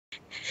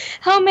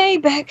How many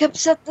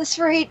backups at this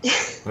rate?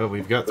 Well,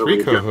 we've got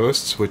 3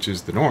 co-hosts, which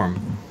is the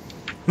norm.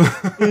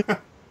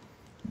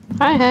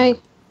 Hi.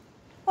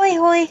 Hoi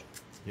hoi.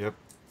 Yep.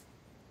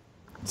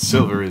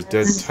 Silver is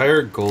dead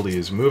tired. Goldie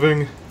is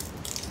moving.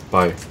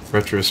 By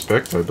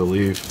retrospect, I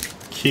believe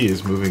Key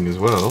is moving as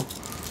well.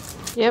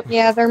 Yep.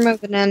 Yeah, they're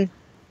moving in.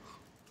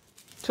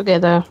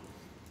 Together.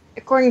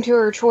 According to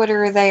her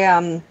Twitter, they,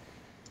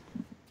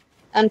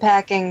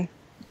 unpacking.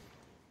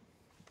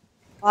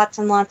 Lots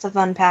and lots of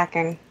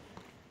unpacking.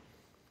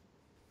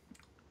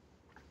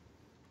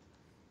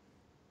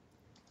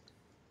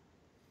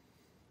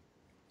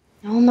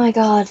 Oh my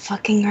god,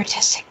 fucking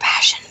artistic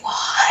passion,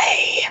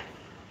 why?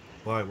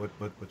 Why?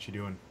 What you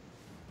doing?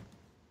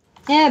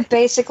 Yeah,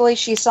 basically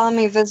she saw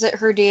me visit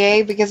her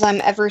DA because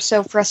I'm ever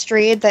so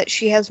frustrated that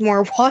she has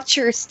more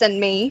watchers than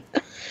me.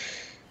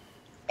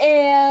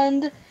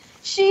 And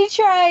she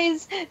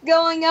tries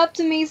going up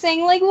to me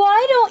saying, like,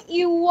 why don't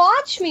you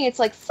watch me? It's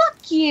like, fuck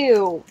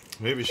you!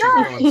 Maybe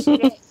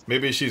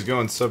she's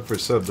going sub for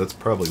sub, that's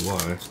probably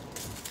why.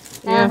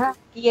 Yeah.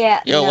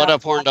 Yeah. Yo, no. what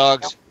up, horn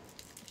dogs?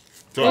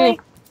 So,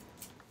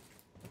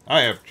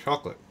 I have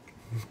chocolate.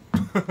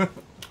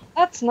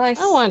 That's nice.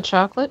 I want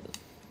chocolate.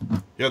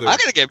 Yeah, I'm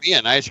gonna get me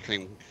an ice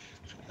cream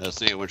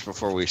sandwich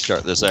before we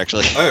start this,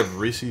 actually. I have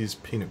Reese's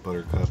peanut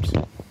butter cups.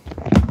 The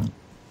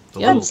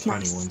Yeah, little that's tiny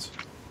nice. ones.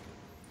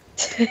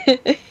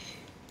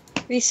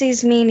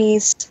 Reese's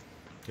Meanies.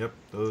 Yep,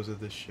 those are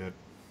the shit.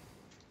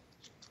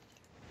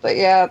 But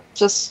yeah,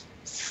 just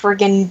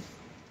friggin'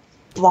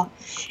 blah.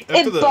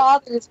 It the-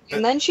 bothers me.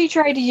 And then she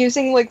tried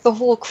using, like, the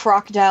whole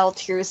crocodile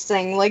tears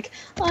thing. Like,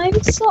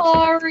 I'm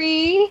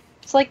sorry.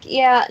 It's like,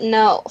 yeah,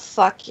 no,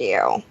 fuck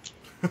you.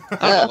 I don't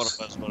know what it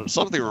was, but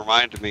something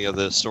reminded me of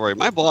this story.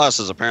 My boss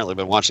has apparently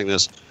been watching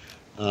this.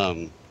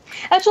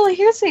 Actually,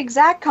 here's the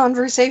exact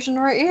conversation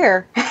right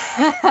here.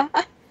 My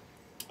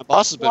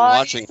boss has been Why?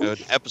 watching an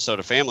episode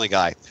of Family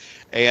Guy,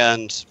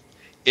 and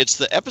it's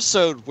the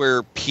episode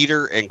where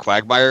Peter and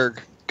Quagmire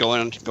go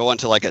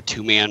into like a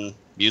 2-man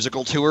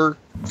musical tour,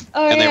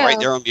 Oh, and yeah. they write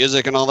their own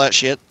music and all that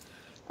shit.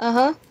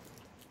 Uh-huh.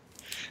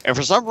 And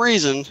for some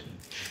reason,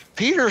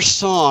 Peter's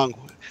song,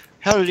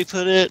 how did he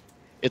put it?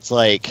 It's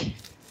like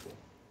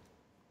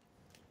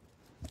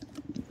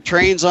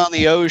trains on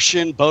the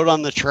ocean, boat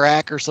on the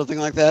track, or something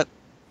like that.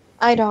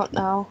 I don't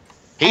know.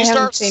 I He haven't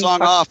starts the seen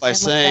song off by Family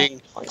Guy saying, in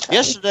a long time.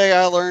 yesterday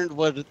I learned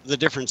what the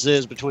difference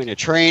is between a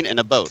train and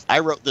a boat. I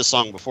wrote this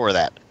song before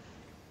that.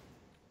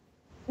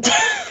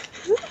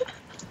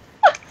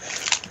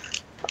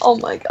 Oh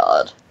my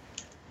god.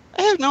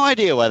 I have no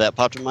idea why that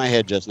popped in my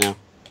head just now.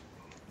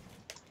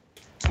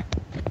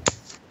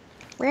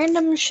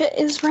 Random shit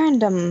is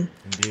random.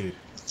 Indeed.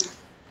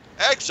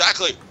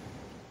 Exactly.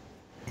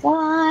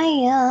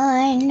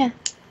 Lion.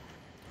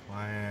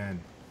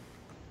 Lion.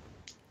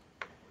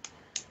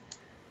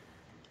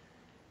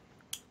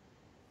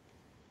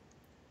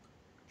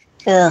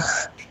 Ugh.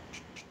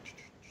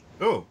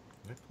 Oh,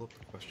 did I pull up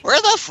the question?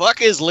 Where the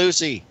fuck is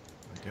Lucy?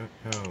 I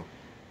don't know.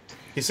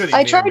 He said he I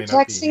may or tried may not be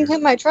texting here.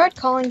 him, I tried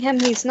calling him,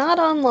 he's not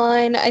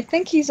online. I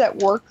think he's at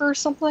work or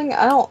something.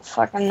 I don't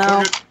fucking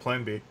know. Okay,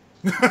 Plan B.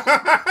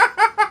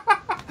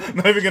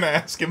 Not even gonna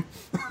ask him.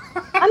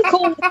 I'm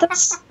cool with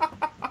this.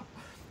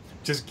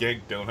 Just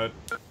gank donut.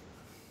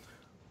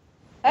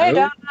 Hey,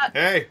 Hello? Donut.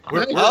 Hey,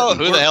 Oh,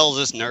 who the hell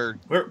is this nerd?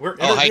 We're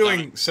Oh, hi,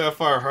 interviewing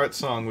Sapphire Heart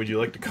Song. Would you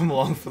like to come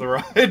along for the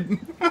ride?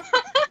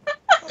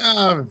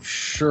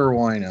 Sure,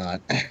 why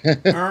not?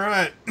 All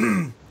right,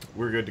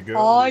 we're good to go.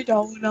 Hi,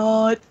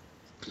 Donut.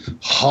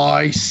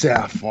 Hi,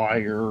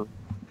 Sapphire.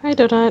 I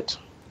do not.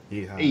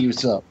 Yeehaw. Hey,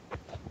 what's up?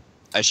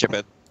 I ship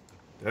it.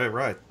 Hey,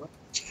 right.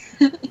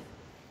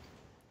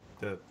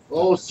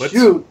 Oh,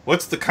 shoot.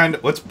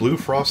 What's blue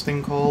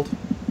frosting called?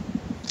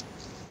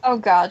 Oh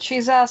god,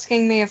 she's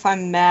asking me if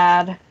I'm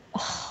mad.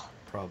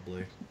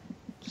 Probably.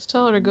 Just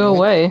tell her to go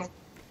away.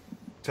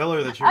 Tell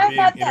her that you're I'm being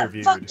at that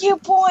interviewed. fuck you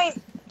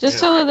point. Just Yeah.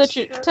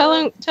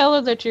 tell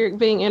her that you're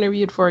being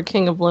interviewed for a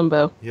King of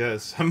Limbo.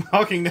 Yes, I'm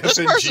talking to This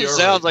FNGR person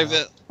sounds right like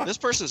now. that. This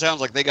person sounds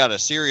like they got a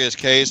serious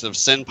case of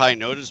senpai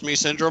notice me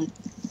syndrome.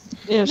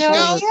 Yeah, she No,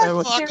 knows yes, that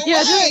one. fuck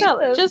Yeah,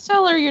 away. just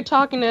tell her you're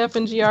talking to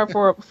FNGR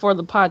for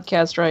the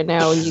podcast right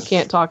now, and you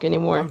can't talk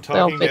anymore. I'm They'll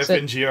talking to fix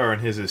it. FNGR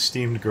and his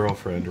esteemed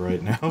girlfriend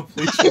right now.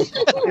 Please.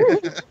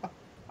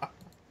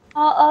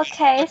 Oh,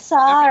 okay,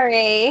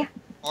 sorry.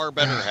 Or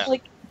better half.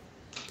 Like-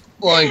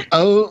 Like,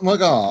 oh my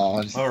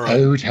god. All right.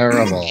 Oh,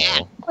 terrible.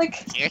 Like,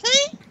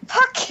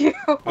 fuck you.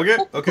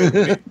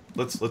 Okay.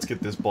 Let's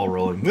get this ball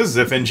rolling. This is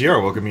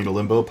FNGR. Welcome you to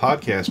Limbo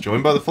Podcast,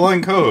 joined by the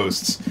following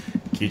co-hosts: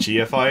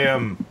 Keychi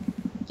FIM,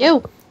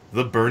 Yo,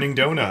 The Burning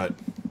Donut,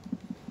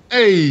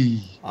 Hey.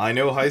 I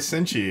Know Hi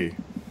Senchi,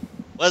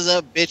 What's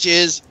up,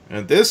 bitches?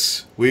 and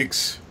this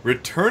week's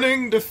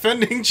returning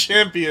defending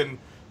champion,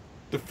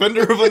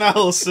 defender of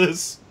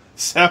analysis,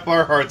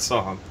 Sapphire Heart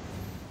Song.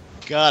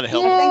 God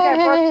help I me. think I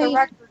broke the Yay.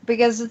 record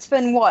because it's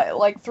been, what,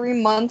 like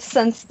 3 months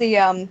since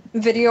the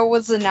video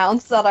was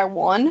announced that I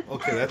won?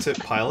 Okay, that's it.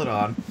 Pile it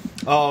on.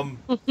 I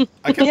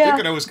kept Yeah.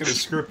 thinking I was going to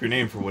screw up your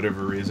name for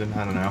whatever reason.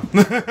 I don't know.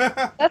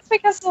 That's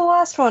because of the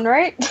last one,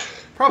 right?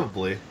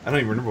 Probably. I don't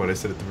even remember what I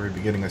said at the very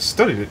beginning. I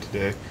studied it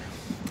today.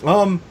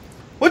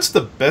 What's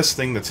the best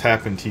thing that's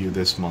happened to you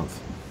this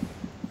month?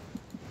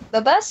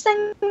 The best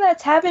thing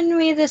that's happened to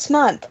me this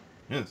month.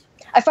 Yes.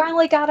 I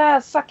finally got out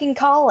of fucking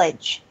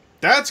college.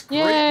 That's great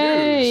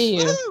Yay!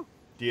 news. Woo!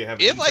 Do you have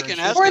an If I can internship?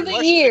 ask For a the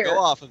question year. to go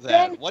off of that,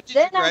 Then, what did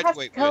you I have to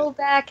graduate go with?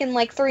 back in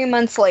like 3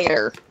 months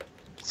later.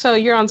 So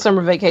you're on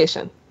summer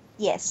vacation.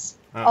 Yes.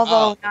 Oh.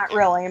 Although, not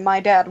really. My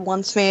dad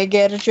wants me to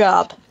get a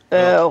job.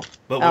 Oh. Boo.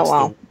 But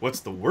Oh, what's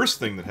the worst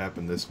thing that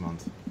happened this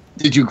month?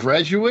 Did you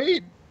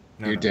graduate?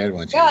 No, Your no. dad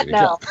wants you to God, get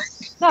a job.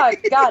 no. No,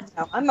 God,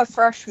 no. I'm a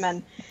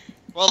freshman.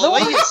 Well, the way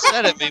you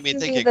said it made me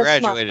think you This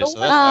month. graduated, so The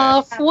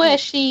that's why. Oh,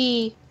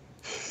 swishy.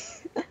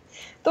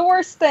 The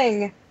worst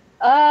thing.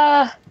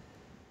 Yeah,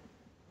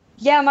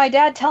 my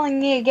dad telling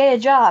me to get a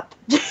job.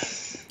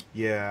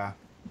 Yeah.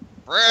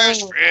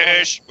 Fresh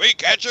fish! We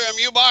catch 'em,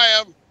 you buy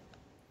 'em!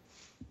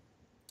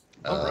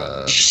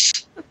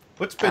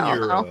 What's been I don't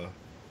your know.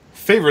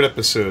 favorite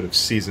episode of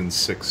season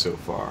 6 so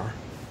far?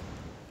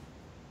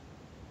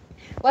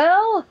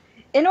 Well,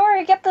 in order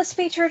to get this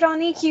featured on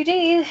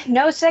EQD,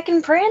 no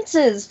second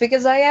prances,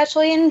 because I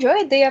actually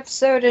enjoyed the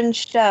episode and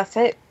stuff.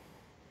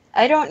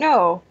 I don't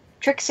know.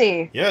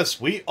 TRIXIE. Yes,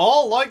 we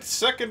all liked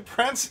Second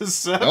Prances.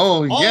 Seth.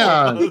 Oh, All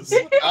yeah. of us.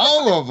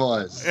 All of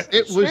us.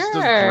 It was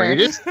the Sure.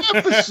 greatest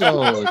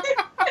episode.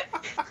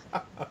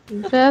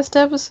 Best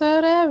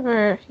episode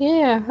ever.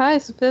 Yeah, hi,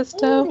 Sophisto.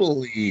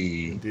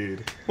 Totally.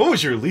 Dude, what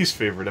was your least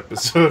favorite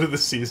episode of the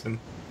season?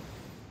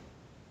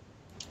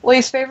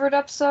 Least favorite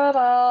episode?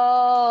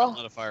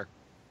 Lit a fire.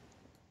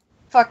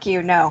 Fuck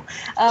you, no.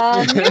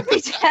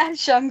 Noobie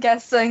Dash, I'm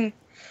guessing.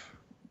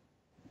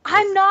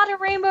 I'm not a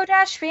Rainbow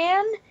Dash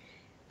fan,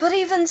 but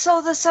even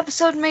so, this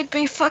episode made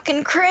me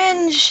fucking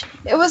cringe.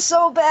 It was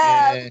so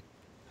bad.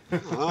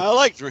 I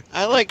like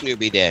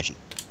Noobie Dashing.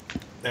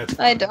 That's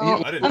I fine.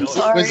 don't. I didn't I'm know.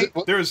 sorry.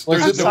 There's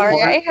Was I'm it the sorry,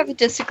 part- I have a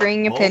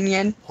disagreeing Halt.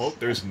 opinion. Halt,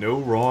 there's no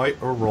right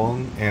or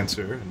wrong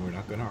answer, and we're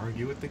not going to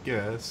argue with the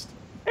guest.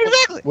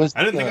 Exactly. Was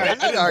I didn't think I'm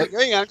not didn't-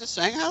 arguing, I'm just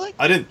saying I like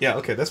I didn't. Yeah,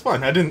 okay, that's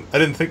fine. I didn't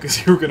think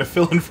because you were going to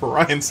fill in for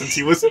Ryan since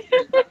he wasn't.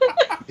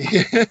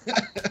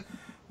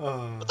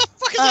 What the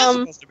fuck is that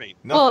supposed to mean?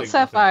 Well,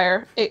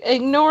 Sapphire,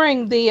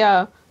 ignoring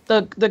the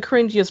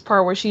cringiest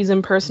part where she's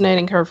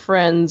impersonating her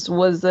friends,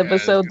 was the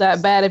episode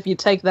that bad if you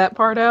take that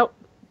part out?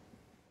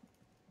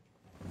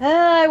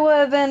 I would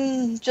have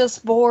been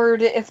just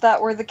bored if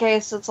that were the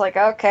case. It's like,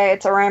 okay,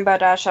 it's a Rainbow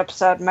Dash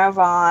episode, move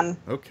on.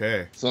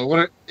 Okay.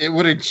 So it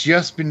would have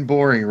just been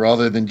boring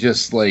rather than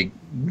just like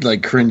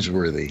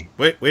cringeworthy.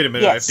 Wait a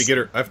minute. Yes.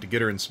 I have to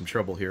get her in some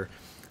trouble here.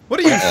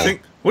 What do you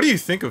think? What do you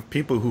think of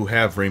people who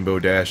have Rainbow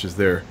Dash as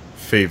their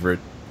favorite?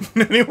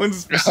 Anyone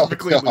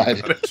specifically? Oh, God.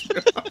 about it?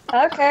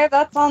 Okay,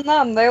 that's on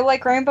them. They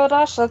like Rainbow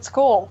Dash, that's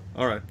cool.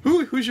 All right.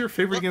 Who's your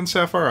favorite again,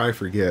 Sapphire? I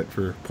forget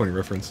for point of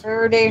reference.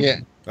 Rudy. Yeah.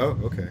 Oh,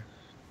 okay.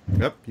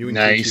 Yep. You and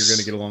Nice. Keychi are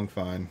gonna get along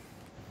fine.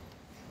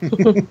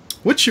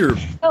 What's your?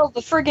 Hell,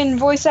 the friggin'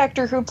 voice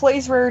actor who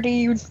plays Rarity,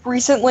 you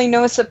recently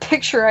noticed a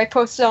picture I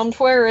posted on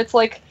Twitter. It's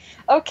like,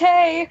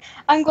 okay,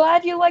 I'm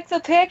glad you like the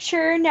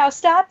picture. Now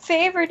stop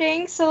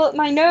favoriting so that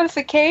my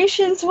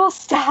notifications will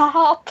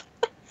stop.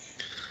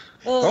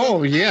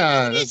 Oh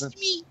yeah,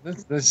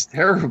 that's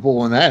terrible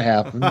when that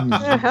happens.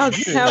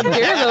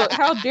 Yeah,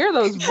 how dare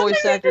those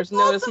voice actors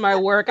notice my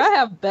work? I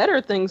have better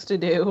things to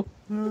do.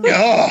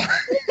 Oh.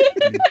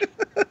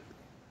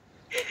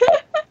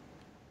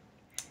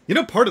 You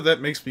know, part of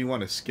that makes me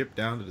want to skip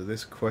down to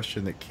this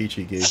question that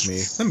Keychi gave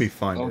me. Let me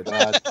find Oh it.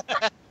 god.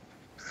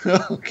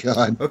 Oh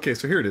god. Okay,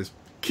 so here it is.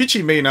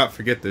 Keychi may not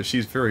forget this.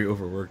 She's very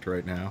overworked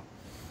right now.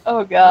 Oh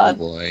Oh god.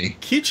 boy.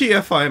 Keychi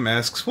FIM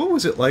asks, what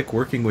was it like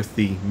working with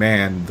the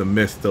man, the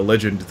myth, the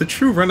legend, the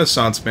true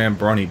Renaissance man,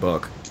 Brony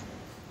Buck?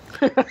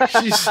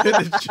 She said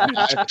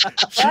that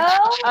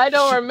Well, I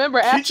don't remember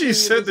asking Keychi you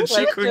said that this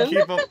she couldn't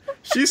question. keep up.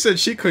 She said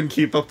she couldn't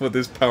keep up with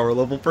his power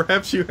level.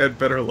 Perhaps you had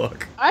better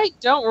luck. I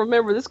don't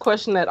remember this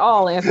question at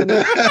all,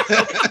 Anthony.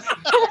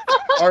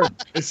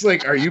 It's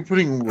like, are you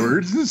putting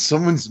words in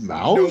someone's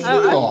mouth? No.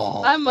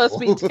 Oh. I must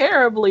be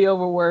terribly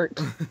overworked.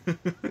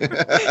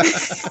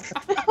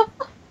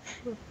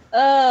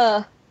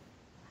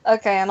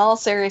 Okay, in all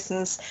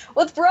seriousness.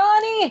 With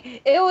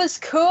Brawny, it was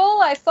cool.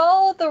 I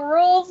followed the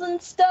rules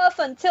and stuff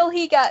until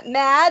he got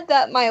mad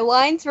that my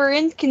lines were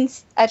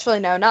Actually,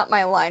 no, not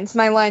my lines.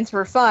 My lines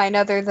were fine,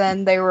 other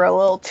than they were a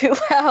little too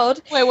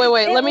loud. Wait.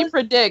 It Let me was-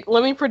 predict.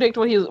 Let me predict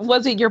what he was.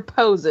 Was it your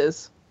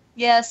poses?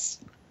 Yes.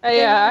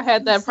 Yeah, I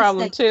had that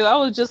problem too. I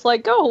was just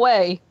like, go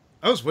away.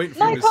 I was waiting for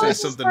My him to say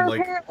poses something were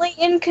like, apparently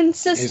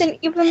inconsistent,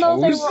 even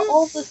though they were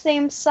all the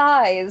same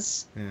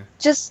size. Yeah.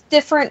 Just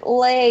different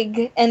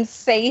leg and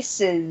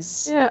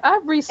faces. Yeah, I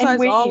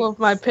resized all of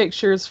my waves.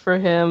 pictures for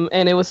him,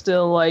 and it was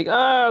still like,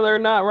 oh, they're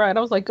not right. I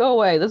was like, go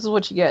away. This is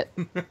what you get.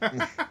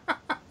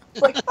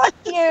 Like, fuck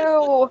you!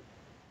 Oh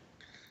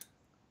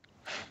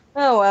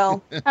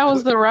well. How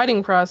was the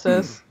writing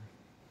process?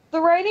 The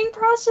writing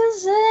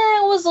process,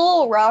 it was a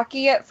little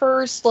rocky at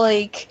first.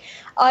 Like,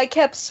 I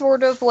kept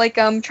sort of like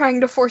trying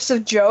to force a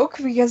joke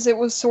because it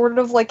was sort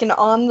of like an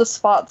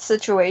on-the-spot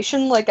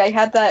situation. Like, I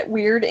had that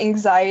weird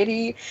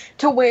anxiety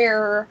to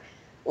where,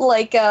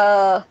 like you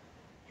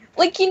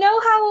know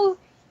how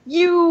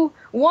you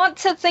want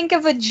to think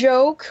of a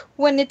joke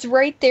when it's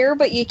right there,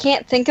 but you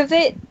can't think of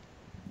it?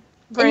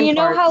 Brain and you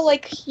know farts. how,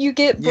 like, you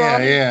get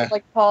Brony Yeah. to,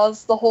 like,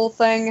 pause the whole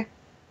thing?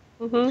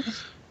 Mm-hmm.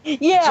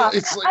 Yeah,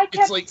 It's like- I kept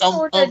it's like,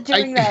 sort of I-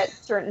 doing that at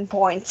certain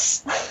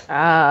points.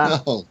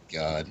 Ah. Oh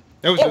God.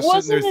 I was It just sitting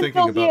wasn't there until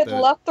thinking he about had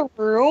that. left the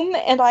room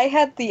and I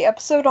had the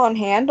episode on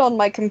hand on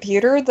my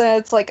computer that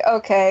it's like,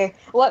 okay,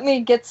 let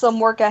me get some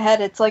work ahead.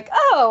 It's like,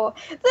 oh,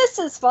 this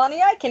is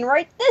funny. I can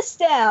write this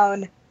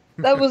down.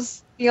 That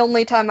was the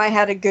only time I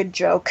had a good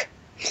joke.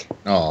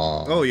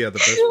 Oh. Oh yeah, the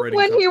best writing.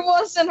 When he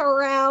wasn't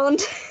around.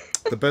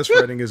 The best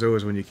writing is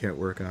always when you can't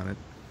work on it.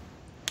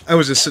 I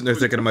was just sitting there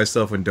thinking to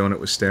myself when Donut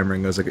was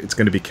stammering, I was like, it's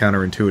going to be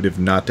counterintuitive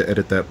not to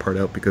edit that part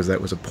out because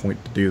that was a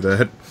point to do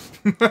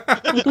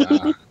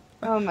that.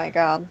 Oh my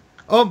god.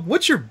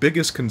 What's your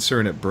biggest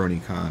concern at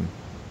BronyCon?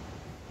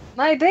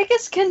 My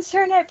biggest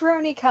concern at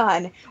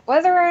BronyCon,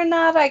 whether or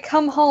not I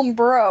come home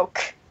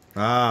broke.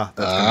 Ah,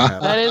 that's going to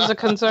happen. That is a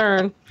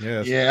concern.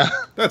 Yes. Yeah.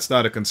 That's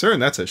not a concern,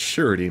 that's a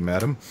surety,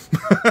 madam.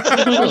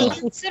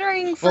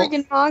 Considering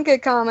friggin' Manga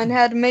Common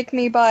had to make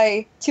me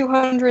buy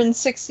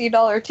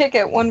 $260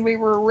 ticket when we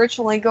were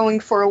originally going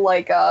for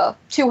like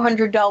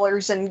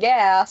 $200 in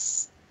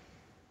gas.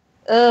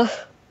 Ugh.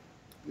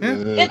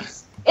 Yeah.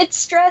 It's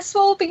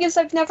stressful because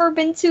I've never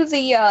been to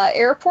the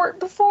airport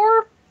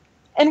before,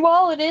 and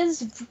while it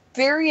is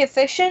very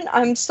efficient,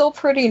 I'm still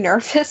pretty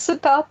nervous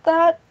about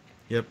that.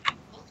 Yep.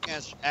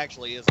 It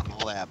actually isn't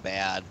all that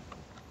bad.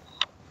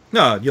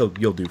 No, you'll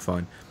do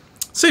fine.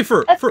 Say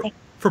for Okay.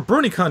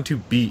 BronyCon to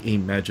be a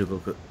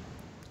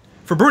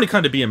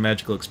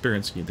magical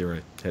experience, there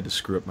I had to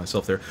screw up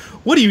myself there.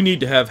 What do you need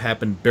to have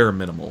happen bare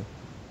minimal?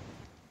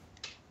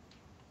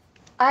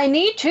 I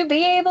need to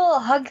be able to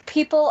hug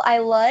people I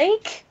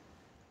like.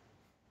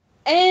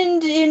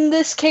 And in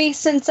this case,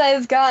 since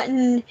I've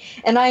gotten,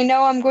 and I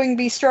know I'm going to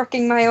be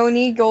stroking my own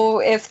ego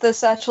if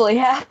this actually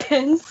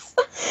happens,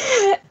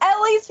 at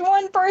least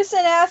one person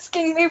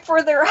asking me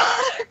for their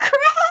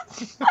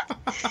autograph.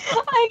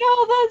 I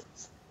know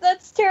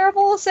that's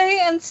terrible to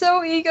say and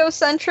so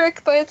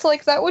egocentric, but it's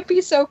like, that would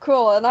be so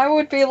cool, and I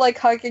would be like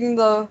hugging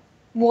the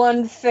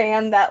one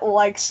fan that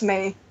likes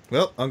me.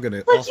 Well, I'm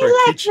gonna Look, offer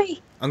you like Keychi.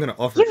 me! I'm gonna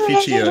offer You really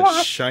Keychi a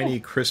like shiny,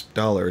 crisp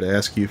dollar to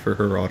ask you for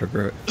her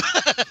autograph.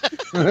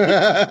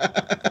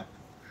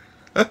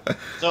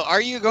 So,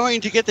 are you going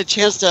to get the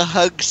chance to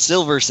hug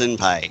Silver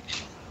Senpai?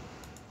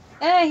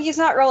 He's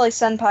not really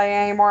senpai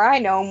anymore. I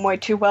know him way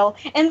too well.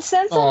 And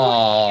since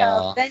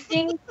Aw.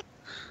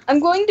 I'm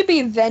going to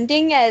be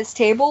vending at his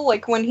table,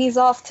 like when he's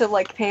off to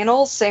like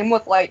panels. Same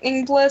with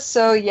Lightning Bliss.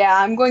 So yeah,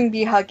 I'm going to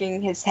be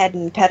hugging his head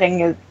and petting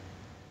his.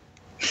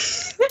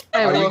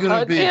 I Are you will gonna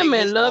hug be- him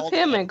and love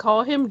him and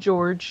call him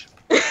George.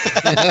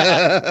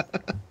 It's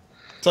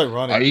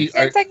ironic.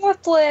 Same thing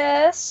with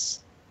Bliss.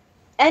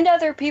 And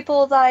other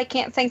people that I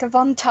can't think of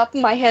on the top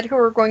of my head who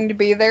are going to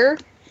be there.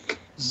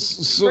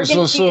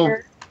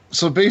 Friggin'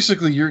 So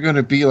basically, you're going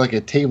to be like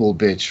a table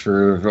bitch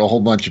for a whole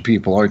bunch of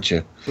people, aren't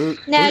you?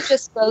 Nah,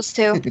 just those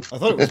two. I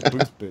thought it was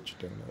booth bitch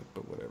donut,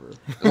 but whatever.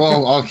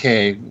 Well,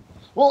 okay.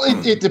 Well,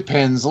 it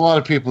depends. A lot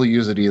of people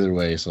use it either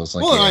way, so it's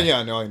like. Well,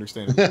 yeah. no, I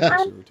understand.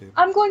 It.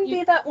 I'm going to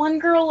be that one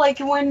girl, like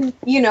when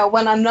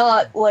I'm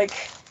not like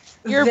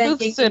You're a booth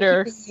venting,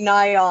 sitter. keeping an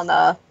eye on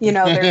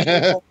their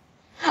table.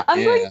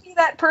 I'm going to be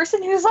that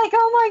person who's like,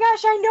 oh my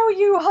gosh, I know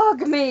you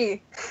hug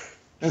me.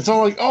 It's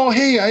all like, oh,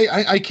 hey,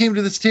 I came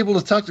to this table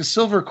to talk to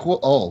Silver Quill.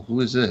 Oh,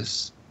 who is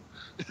this?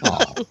 Oh.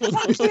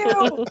 Fuck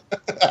you.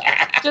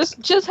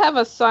 Just have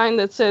a sign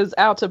that says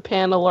out to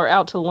panel or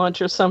out to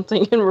lunch or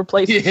something and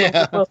replace it.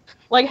 Yeah.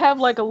 Like have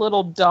like a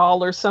little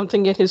doll or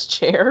something in his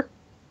chair.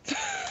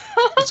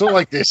 So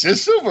like, this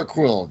is Silver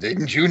Quill.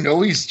 Didn't you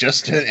know he's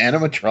just an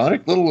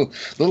animatronic little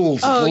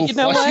you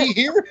know plushie what?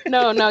 here?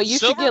 No, you should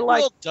Silver get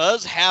like Quill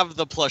does have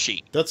the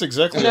plushie. That's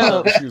exactly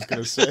No. what she was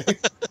going to say.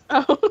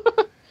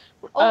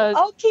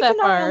 I'll keep an eye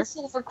Sapphire. on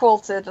Silver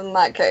Quilted in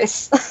that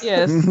case.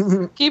 Yes.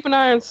 Keep an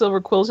eye on Silver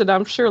Quilted.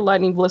 I'm sure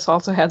Lightning Bliss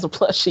also has a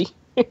plushie.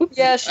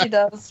 Yeah, she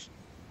does.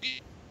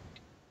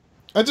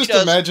 I just He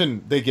does.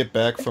 imagine they get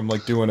back from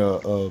like doing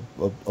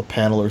a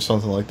panel or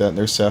something like that, and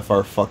there's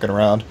Sapphire fucking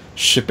around,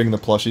 shipping the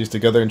plushies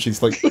together, and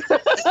she's like,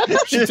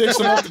 she takes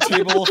them off the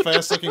table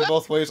fast, looking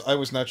both ways. I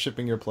was not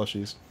shipping your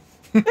plushies.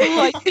 Like,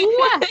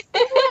 mwah,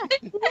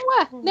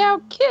 mwah, mwah. Now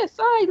kiss.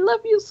 I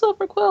love you,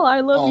 Silver Quill. I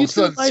love All you of a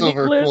too, sudden, Lightning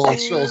Silver Bliss. Quill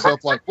shows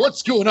up like,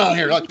 what's going on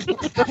here? Like,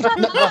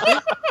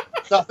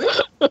 nothing.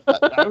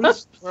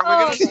 Where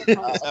are we going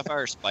to see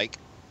Sapphire Spike?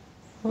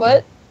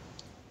 What?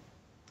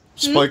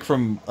 Spike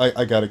from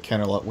I Got a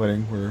Canterlot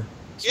Wedding, where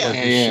Yeah. Spike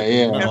is Yeah, shipping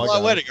yeah. them. I Canterlot got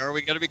it. Wedding. Are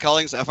we going to be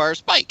calling Sapphire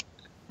Spike?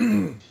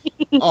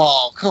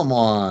 Oh, come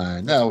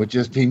on. That would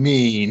just be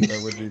mean.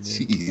 That would be mean.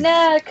 Jeez.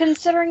 Nah,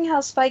 considering how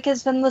Spike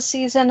has been this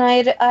season,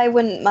 I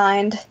wouldn't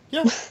mind.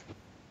 Yeah.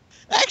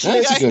 Actually,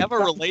 That's a I good- have a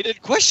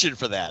related question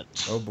for that.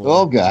 Oh boy.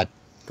 Oh God.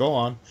 Go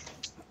on.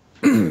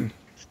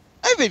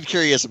 I've been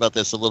curious about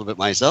this a little bit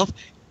myself.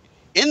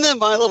 In the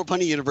My Little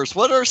Pony universe,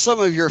 what are some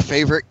of your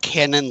favorite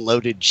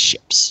cannon-loaded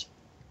ships?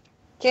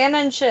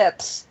 Cannon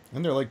ships.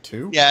 And they're like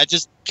 2? Yeah,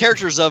 just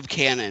characters of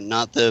canon,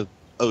 not the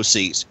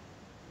OCs.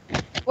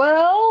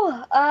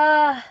 Well,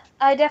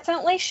 I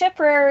definitely ship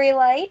Rary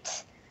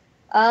Light.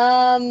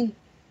 I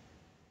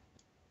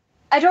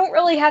don't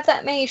really have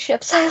that many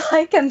ships I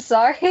like, I'm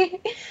sorry.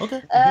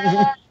 Okay.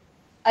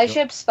 I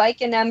ship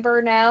Spike and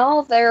Ember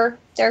now. They're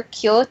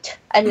cute.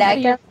 I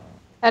like them.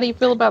 How do you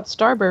feel about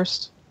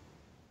Starburst?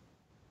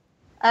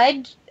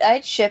 I'd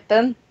ship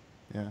him.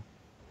 Yeah.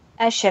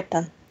 I ship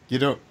him. You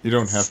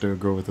don't have to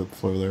go with the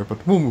flow there,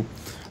 but we'll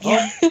move.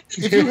 Yeah.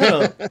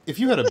 If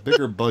you had a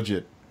bigger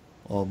budget,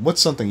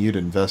 what's something you'd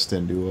invest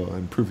in to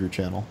improve your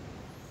channel?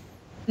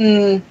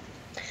 A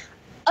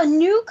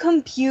new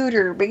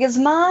computer, because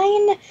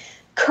mine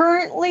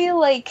currently,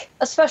 like,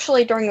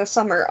 especially during the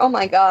summer, oh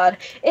my god,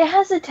 it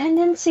has a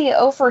tendency to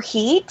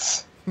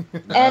overheat.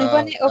 And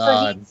when it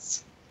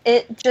overheats,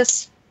 it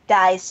just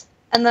dies.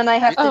 And then I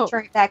have to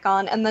turn it back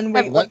on, and then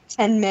wait like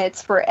 10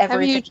 minutes for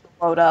everything to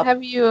load up.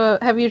 Have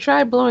you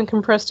tried blowing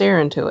compressed air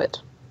into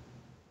it?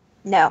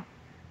 No.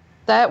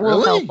 That will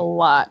Really? help a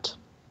lot.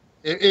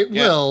 It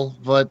will,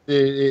 but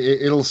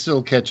it'll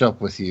still catch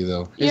up with you,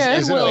 though. Yeah,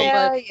 it will.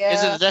 Yeah.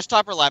 Is it a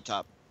desktop or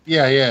laptop?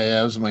 Yeah.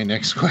 That was my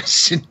next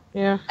question.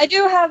 Yeah. I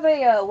do have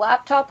a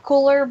laptop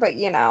cooler, but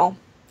Yeah.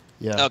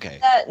 Okay.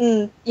 that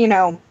and,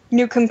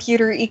 new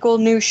computer equal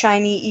new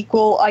shiny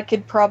equal, I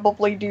could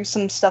probably do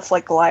some stuff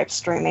like live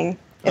streaming.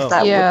 If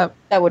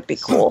that would be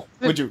cool.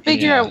 Would you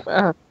Figure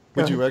out.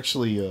 Would you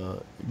actually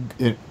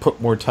put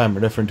more time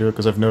and effort into it?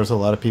 Because I've noticed a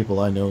lot of people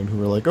I know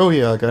who are like, oh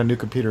yeah, I got a new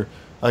computer.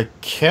 I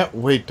can't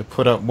wait to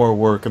put out more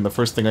work. And the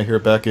first thing I hear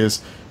back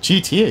is,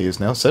 GTA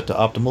is now set to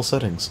optimal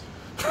settings.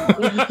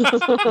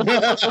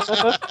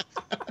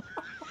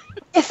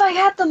 If I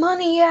had the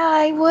money, yeah,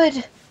 I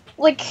would,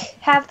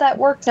 have that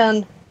work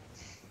done.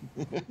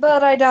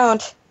 But I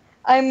don't.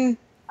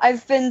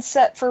 I've been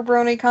set for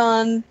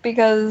BronyCon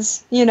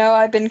because,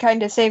 I've been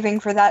kind of saving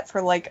for that for,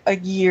 a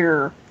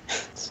year.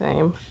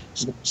 Same.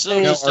 So,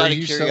 Now, just are out of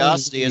you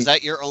curiosity, selling- is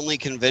that your only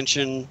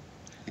convention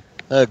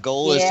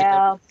goal? Is to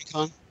Yeah. go to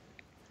BronyCon?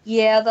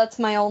 Yeah, that's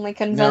my only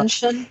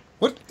convention.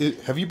 What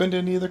have you been to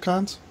any other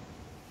cons?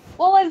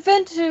 Well, I've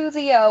been to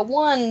the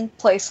one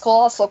place,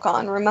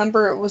 ColossalCon.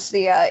 Remember, it was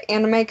the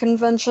anime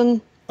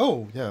convention?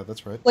 Oh yeah,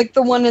 that's right. Like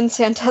the one in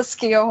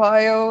Sandusky,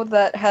 Ohio,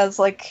 that has,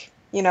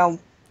 the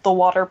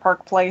water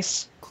park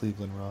place.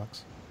 Cleveland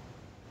rocks.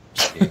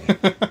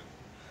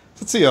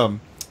 Let's see. Do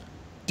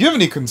you have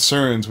any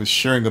concerns with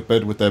sharing a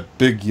bed with that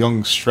big,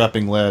 young,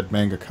 strapping lad,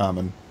 Manga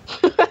Common?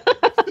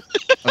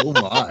 Oh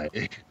my.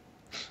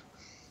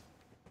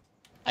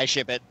 I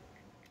ship it.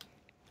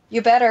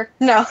 You better.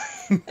 No.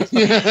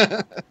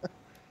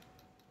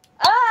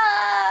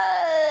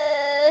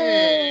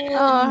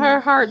 Oh, her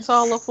heart's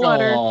all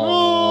aflutter.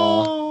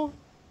 Oh.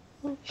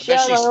 I bet Shut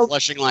she's up.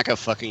 flushing like a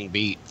fucking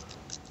beet.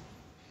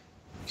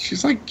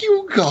 She's like,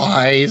 you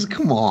guys,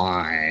 come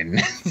on.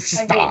 I hate you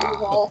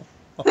Stop. all.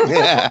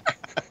 Yeah.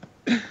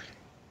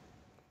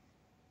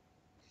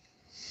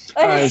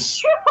 I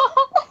hate you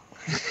all.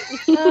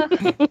 Well, we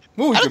I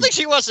don't can- think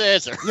she wants to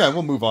answer. yeah,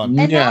 we'll move on.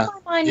 And Yeah. now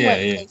my mind Yeah,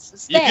 went yeah.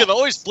 places. You Thanks. can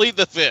always plead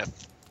the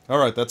fifth. All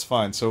right, that's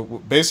fine. So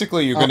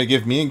basically, you're going to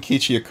give me and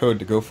Keychi a code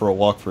to go for a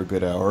walk for a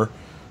good hour.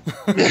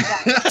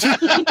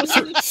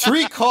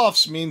 3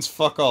 coughs means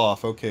fuck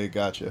off. Okay,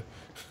 gotcha.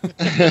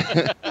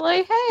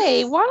 Like,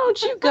 hey, why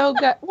don't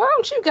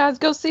you guys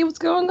go see what's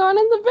going on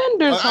in the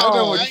vendors I know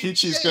hall? what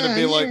Keychi's going to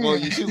be like. Well,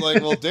 she's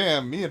like, well,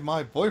 damn, me and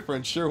my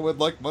boyfriend sure would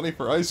like money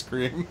for ice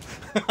cream.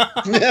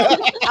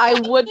 I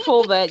would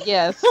pull that,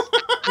 yes.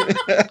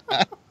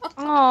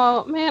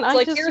 Oh man, I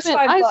like, just here's spent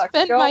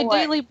 $5, go my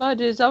away. daily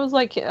budgets. I was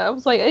like,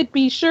 it'd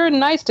be sure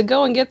nice to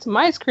go and get some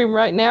ice cream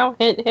right now.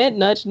 Hint, hint,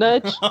 nudge,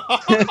 nudge.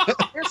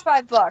 Here's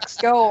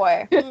 $5. Go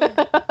away.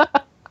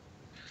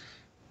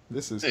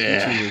 This is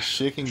Yeah. Keychi is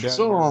shaking down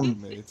So, her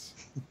roommates.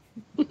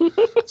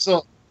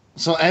 So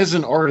as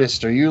an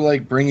artist, are you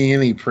bringing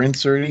any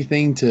prints or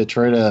anything to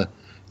try to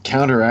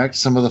counteract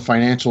some of the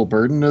financial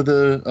burden of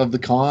the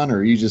con, or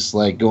are you just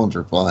going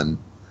for fun?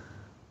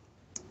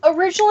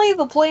 Originally,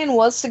 the plan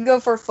was to go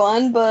for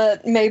fun,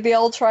 but maybe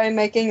I'll try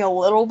making a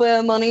little bit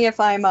of money if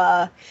I'm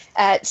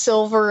at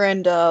Silver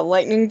and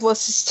Lightning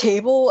Bliss's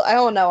table. I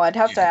don't know. I'd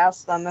have to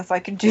ask them if I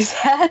could do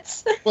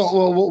that.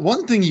 Well,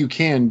 one thing you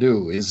can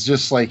do is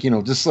just sell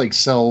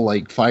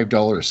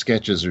 $5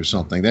 sketches or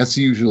something. That's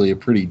usually a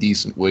pretty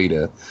decent way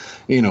to,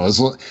 as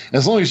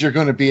long as you're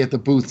going to be at the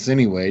booths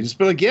anyway. Just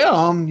be like, yeah,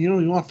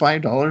 you want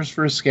 $5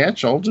 for a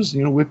sketch? I'll just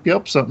whip you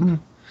up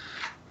something.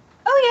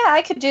 Oh yeah,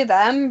 I could do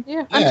that. I'm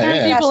Yeah, turn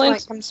yeah. people When in,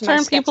 it comes to my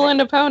turn people sketching.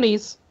 into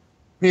ponies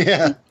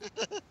Yeah.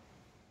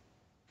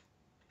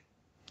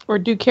 or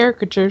do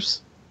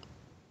caricatures.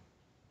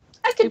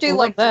 I could do People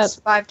love that. those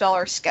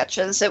 $5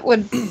 sketches. It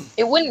wouldn't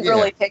Yeah.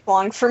 really take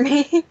long for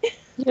me.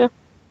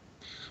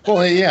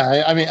 Well,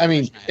 yeah. I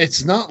mean,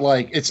 it's not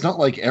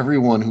like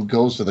everyone who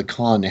goes to the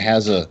con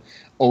has a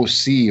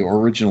OC or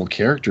original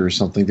character or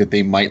something that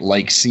they might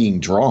like seeing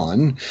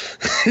drawn.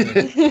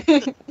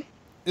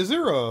 Is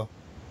there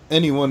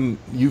anyone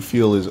you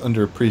feel is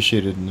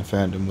underappreciated in the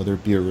fandom, whether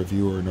it be a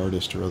reviewer, an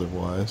artist, or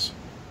otherwise?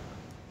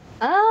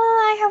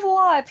 I have a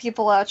lot of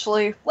people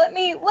actually. Let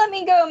me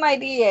go my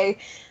DA.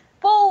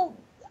 Well,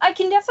 I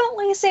can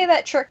definitely say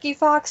that TRIXIE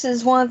Fox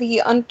is one of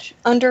the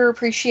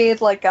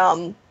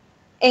underappreciated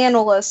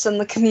analysts in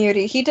the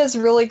community. He does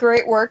really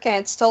great work,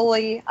 and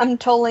I'm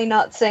totally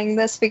not saying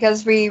this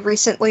because we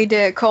recently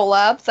did a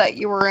collab that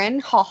you were in.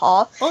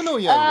 Haha. Oh no,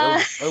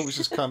 yeah, I was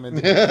just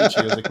commenting. I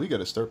was like, we got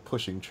to start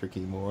pushing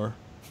TRIXIE more.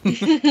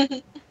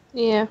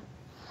 Yeah.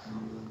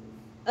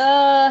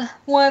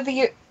 One of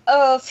the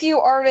few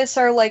artists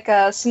are like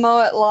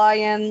Samoa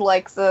Lion,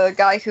 like the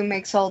guy who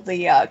makes all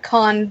the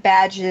con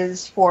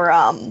badges for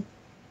I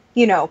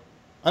know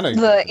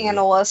the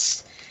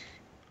analyst.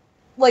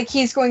 Like,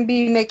 he's going to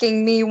be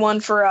making me one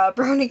for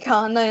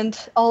BronyCon, and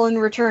all in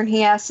return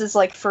he asks is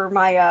like for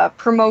my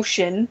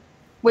promotion,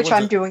 which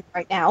I'm doing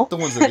right now. The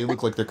ones that they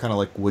look like they're kind of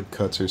like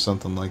woodcuts or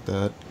something like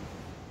that.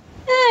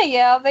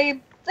 Yeah, they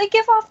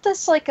give off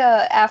this like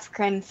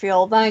African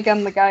feel. Then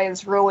again, the guy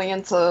is really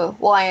into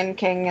Lion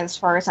King, as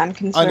far as I'm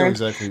concerned. I know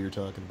exactly who you're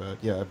talking about.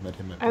 Yeah, I've met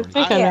him at I BronyCon.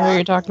 think I know who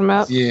you're talking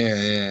about.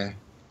 Yeah.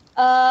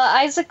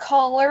 Isaac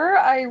Collar,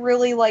 I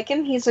really like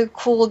him. He's a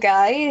cool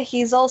guy.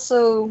 He's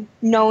also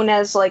known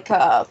as like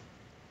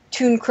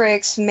Toon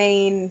Critic's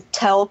main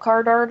tell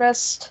card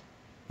artist.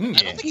 I don't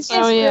think He's so.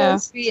 just yeah. really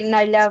sweet, and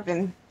I love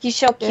him. He's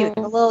so cute,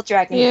 Yeah. a little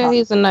dragon. Yeah, pup.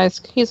 he's a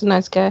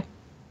nice guy.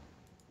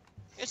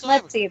 It's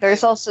Let's see.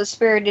 There's also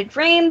Spirited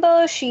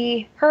Rainbow.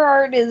 Her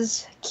art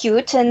is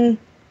cute, and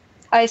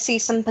I see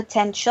some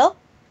potential.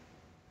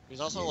 He's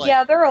also like,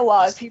 Yeah, there are a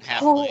lot of less people than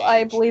who half my I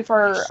age. believe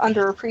are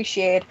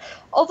underappreciated.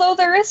 Although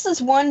there is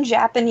this one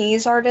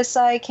Japanese artist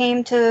I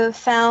came to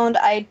found.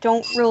 I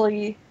don't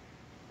really.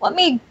 Let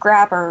me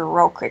grab her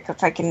real quick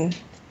if I can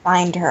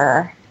find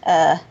her.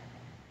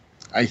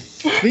 I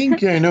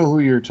think I know who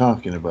you're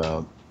talking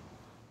about.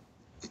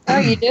 Oh,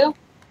 you do?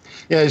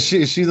 Yeah, is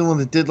she the one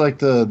that did like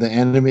the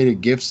animated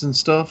GIFs and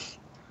stuff?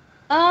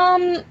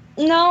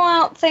 No, I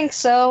don't think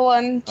so.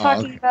 I'm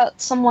talking okay. about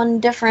someone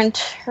different.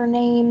 Her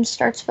name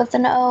starts with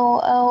an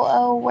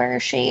O. Where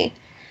is she?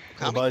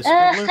 Goodbye, Oh,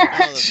 Scribbler.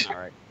 that's not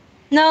right.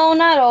 No,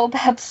 not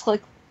Babs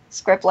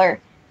Scribbler.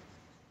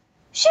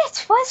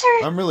 Shit, what's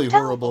her? I'm really Tell-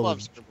 I horrible. love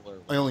Scribbler.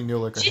 I only know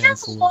like a She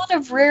does a handful. lot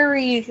of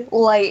very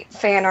light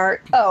fan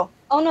art. Oh,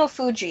 Ono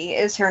Fuji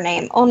is her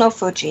name. Ono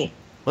Fuji.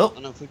 Well, I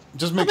don't know if we-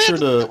 just make sure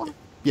to.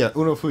 Yeah,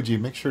 Uno Fuji,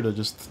 make sure to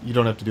just. You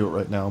don't have to do it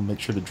right now. Make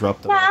sure to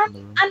drop that Yeah, off in the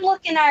room. I'm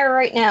looking at her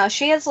right now.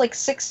 She has like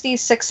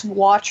 66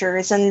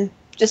 watchers, and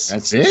just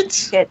That's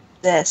it? get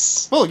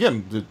this. Well,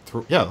 again,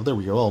 yeah, there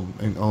we go.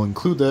 I'll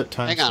include that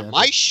time. Hang on,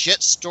 my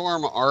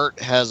shitstorm art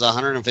has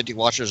 150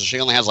 watchers, and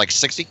she only has like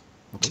 60.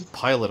 Don't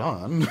pile it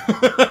on.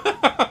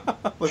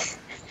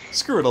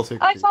 Screw it, I'll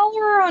take I it. follow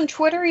her on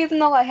Twitter, even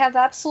though I have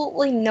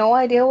absolutely no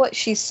idea what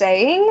she's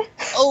saying.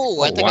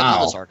 Oh, I think I know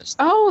wow. this artist.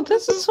 Oh,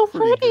 this is so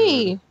pretty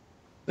pretty.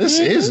 This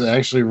is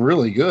actually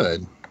really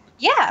good.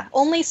 Yeah,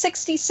 only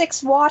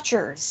 66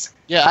 watchers.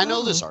 Yeah, I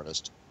know this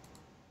artist.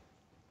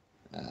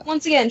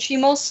 Once again, she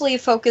mostly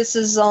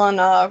focuses on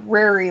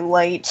Rary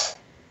Light,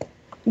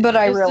 but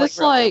I Is really this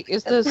like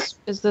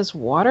is this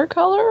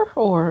watercolor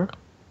or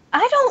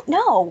I don't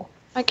know.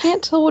 I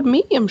can't tell what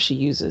medium she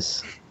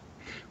uses.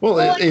 Well,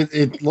 Well, it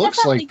it's looks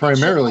definitely like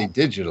primarily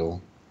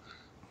digital,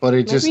 but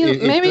it just Maybe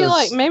it maybe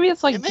does-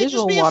 it's like It may just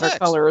digital be effects.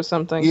 watercolor or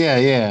something.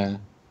 yeah.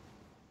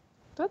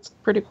 That's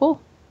pretty cool.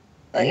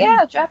 But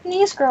yeah,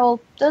 Japanese girl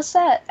does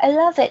that. I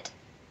love it.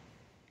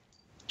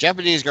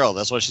 Japanese girl,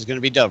 that's what she's going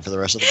to be dubbed for the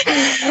rest of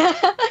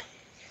the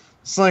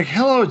It's like,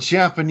 hello,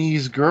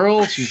 Japanese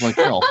girl. She's like,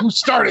 oh, who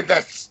started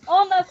this?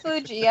 Ono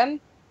Fuji,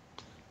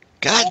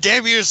 God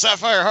damn you,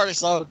 Sapphire Hardy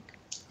song.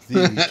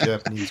 The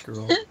Japanese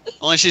girl.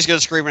 Only she's going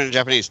to scream it in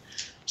Japanese.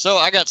 So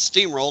I got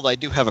steamrolled. I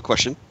do have a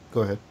question.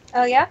 Go ahead.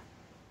 Oh yeah?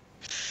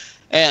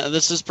 And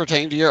this is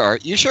pertaining to your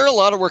art. You share a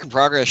lot of work in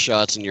progress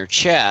shots in your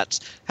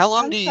chats. How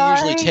long I'm do you sorry.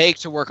 usually take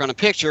to work on a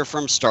picture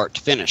from start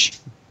to finish?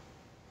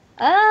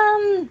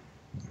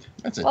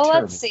 That's a Well,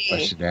 terrible let's see.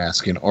 question to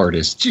ask an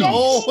artist. Jeez.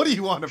 Oh, what are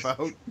you on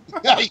about?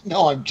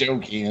 No, I'm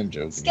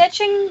joking.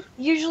 Sketching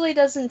usually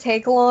doesn't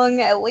take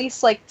long, at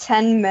least like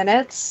 10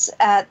 minutes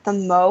at the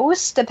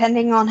most,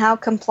 depending on how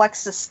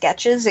complex the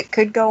sketch is. It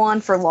could go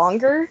on for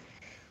longer.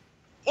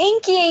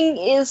 Inking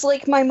is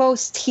like my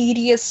most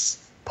tedious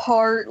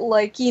part,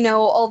 like,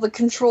 all the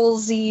control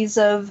Z's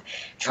of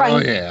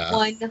trying to yeah.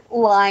 get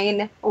one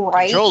line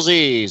right. Control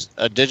Z's,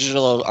 a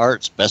digital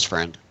art's best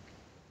friend.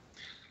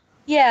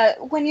 Yeah,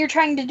 when you're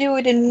trying to do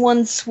it in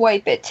one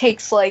swipe, it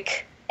takes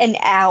like an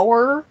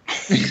hour.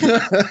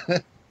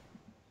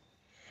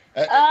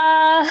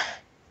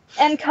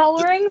 And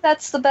coloring,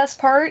 that's the best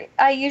part.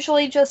 I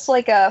usually just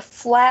like a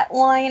flat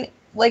line,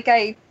 like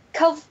I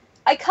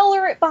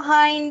color it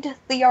behind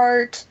the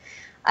art.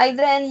 I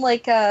then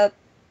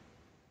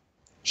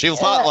Shield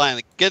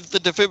hotline. Get the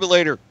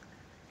defibrillator.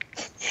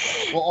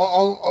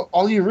 Well,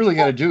 all you really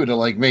got to do to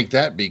like make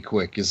that be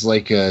quick is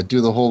like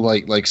do the whole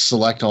like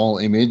select all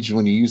image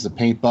when you use the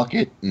paint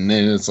bucket, and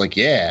then it's like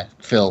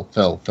fill.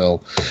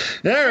 All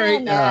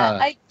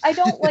right. I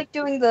don't like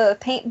doing the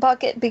paint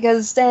bucket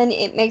because then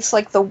it makes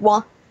like the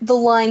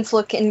lines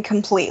look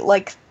incomplete,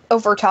 like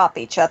over top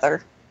each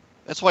other.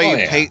 That's why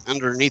you paint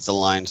underneath the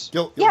lines.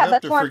 You'll Yeah, have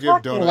that's to what I'm forgive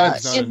talking Donut. about.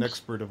 He's not an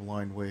expert of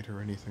line weight or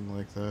anything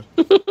like that.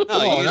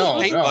 No, you use a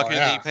paint bucket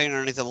and you paint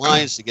underneath the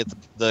lines to get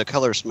the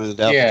color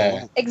smoothed out.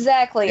 Yeah.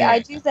 Exactly. Yeah. I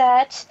do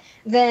that.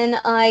 Then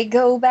I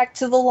go back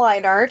to the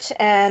line art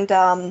and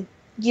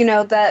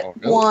that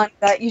one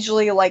that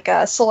usually like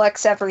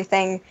selects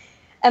everything.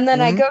 And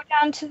then I go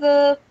down to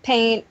the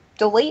paint,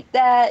 delete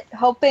that,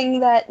 hoping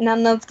that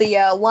none of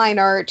the line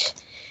art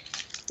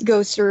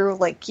goes through,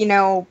 like,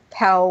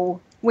 how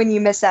when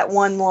you miss that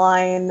one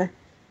line,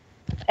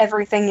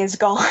 everything is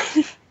gone.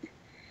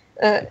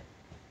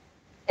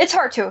 It's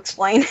hard to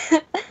explain.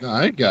 No,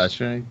 I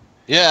gotcha.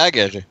 Yeah, I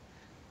get you.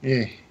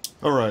 Yeah.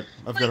 All right,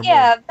 I've got a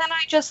then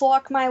I just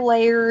lock my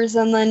layers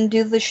and then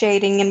do the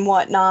shading and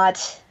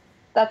whatnot.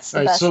 That's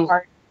the best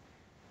part.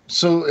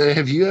 So,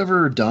 have you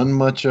ever done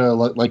much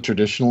like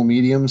traditional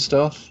medium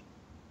stuff?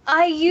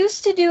 I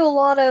used to do a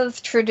lot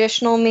of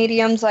traditional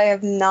mediums. I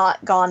have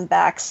not gone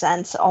back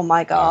since. Oh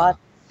my god.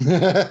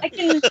 I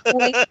can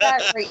link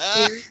that right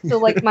here to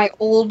like my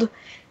old.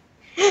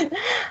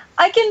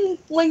 I can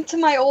link to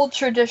my old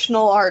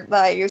traditional art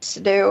that I used to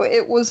do.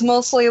 It was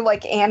mostly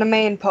like anime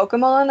and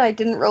Pokemon. I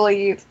didn't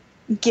really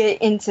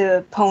get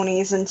into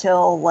ponies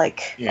until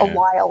like a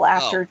while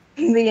after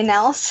the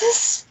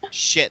analysis.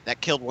 Shit,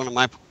 that killed one of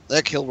my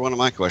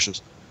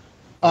questions.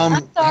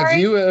 I'm sorry. Have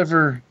you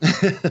ever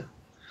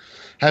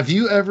have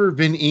you ever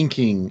been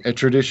inking a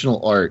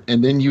traditional art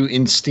and then you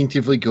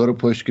instinctively go to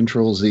push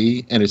Control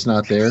Z and it's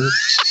not there?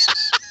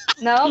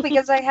 No,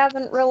 because I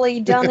haven't really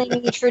done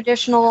any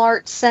traditional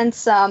art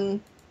since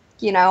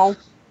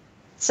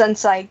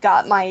since I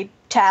got my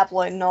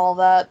tablet and all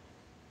that.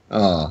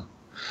 Well,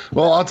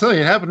 I'll tell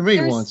you, it happened to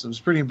me once. It was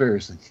pretty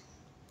embarrassing.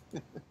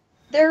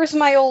 There's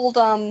my old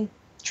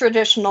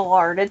traditional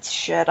art. It's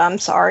shit. I'm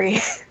sorry.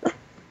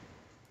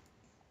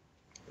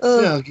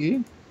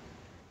 Okay.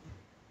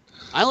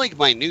 I like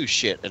my new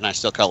shit, and I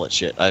still call it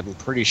shit. I'm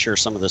pretty sure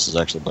some of this is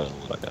actually better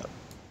than what I got.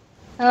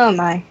 Oh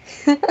my.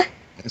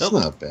 It's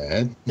not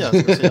bad. Yeah, I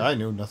was gonna say, I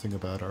knew nothing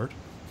about art,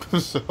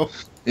 so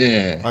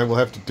yeah, I will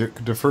have to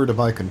defer to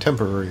my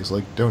contemporaries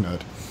like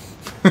Donut.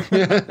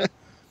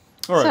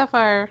 All right,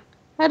 Sapphire,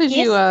 how did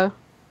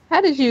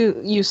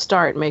you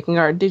start making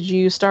art? Did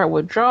you start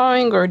with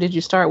drawing, or did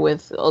you start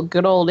with a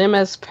good old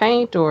MS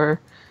Paint, or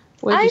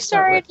what did I you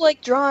start started with?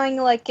 like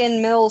drawing like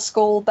in middle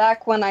school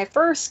back when I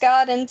first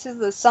got into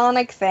the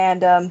Sonic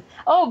fandom.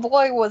 Oh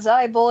boy, was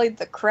I bullied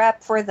the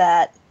crap for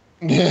that.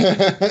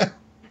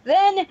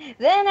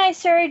 Then I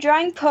started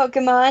drawing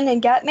Pokemon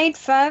and got made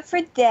fun of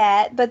for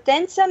that, but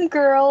then some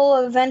girl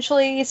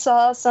eventually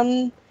saw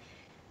some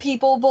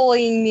people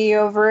bullying me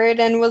over it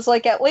and was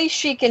like, at least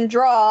she can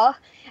draw.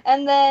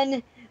 And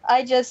then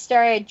I just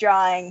started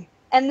drawing.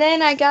 And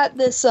then I got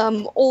this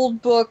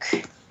old book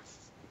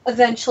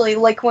eventually,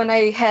 like when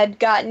I had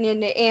gotten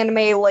into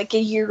anime like a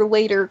year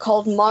later,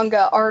 called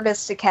Manga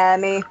Artist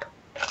Academy.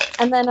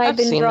 And then I've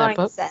been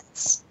drawing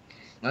since.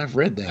 I've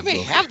read that I may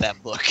book. have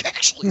that book,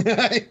 actually.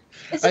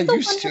 Is it the one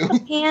with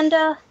the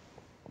panda?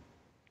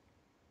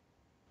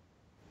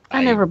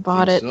 I never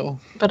bought it,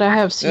 but I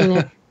have seen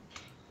it.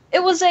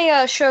 It was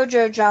a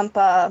Shoujo Jump,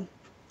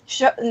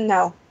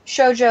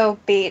 Shoujo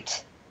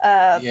Beat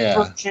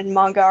version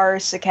Manga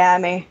Artist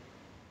Academy.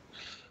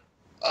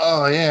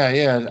 Oh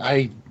yeah.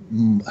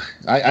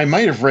 I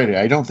might have read it.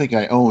 I don't think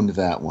I owned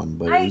that one,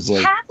 but it was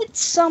like, I have it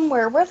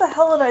somewhere. Where the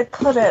hell did I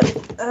put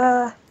it?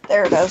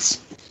 There it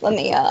is. Let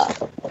me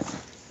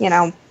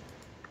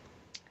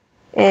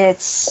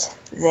it's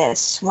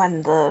this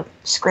when the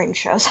screen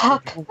shows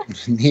up.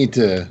 need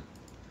to.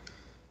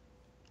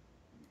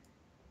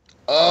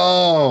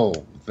 Oh,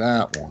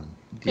 that one.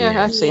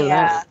 Yeah, I've seen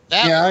that.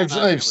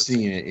 I've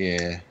seen it.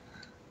 Yeah.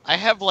 I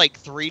have like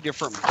 3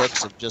 different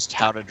books of just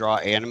how to draw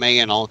anime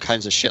and all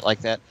kinds of shit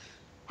like that.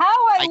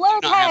 How I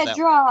learned how to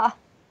draw.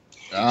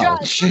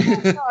 Ouch.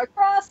 Draw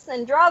across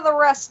and draw the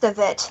rest of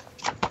it.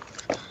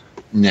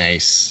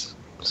 Nice.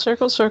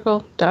 Circle,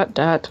 circle, dot,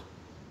 dot.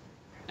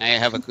 I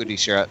have a cootie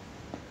shirt.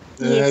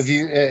 Yes.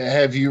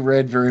 Have you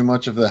read very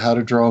much of the How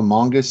to Draw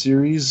Manga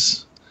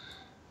series?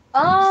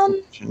 How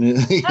to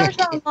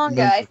draw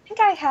manga? I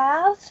think I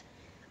have.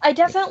 I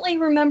definitely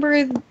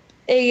remember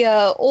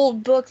a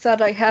old book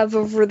that I have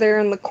over there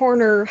in the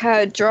corner. How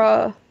to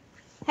draw.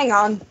 Hang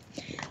on.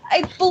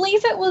 I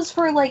believe it was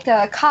for like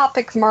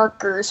Copic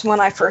markers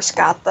when I first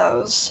got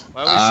those.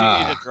 Why would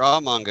she need to draw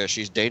manga?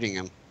 She's dating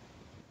him.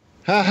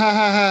 Ha ha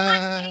ha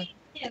ha.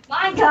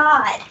 My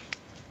God.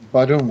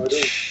 Badum.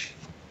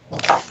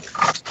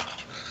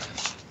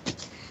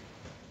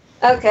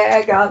 Okay,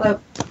 I got it.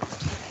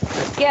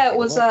 Yeah, it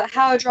was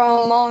how to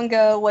draw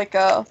manga like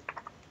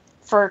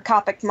for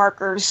Copic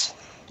markers.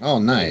 Oh,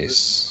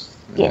 nice.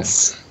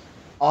 Yes.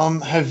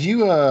 Have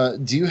you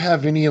do you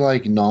have any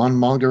like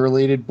non-manga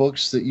related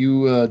books that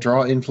you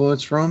draw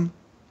influence from?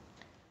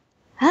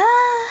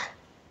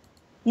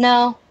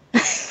 No.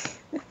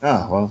 Oh,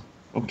 well,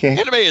 okay.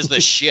 Anime is the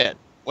shit.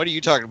 What are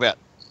you talking about?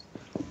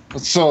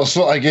 So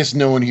I guess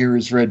no one here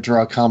has read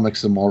Draw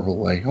Comics the Marvel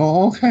way.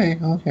 Oh, okay.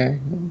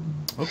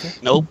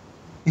 Nope.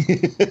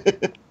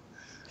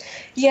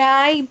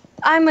 Yeah,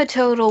 I'm a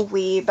total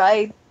weeb.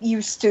 I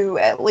used to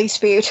at least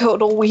be a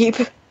total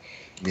weeb.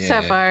 Yeah.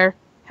 Sapphire,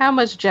 how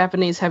much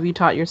Japanese have you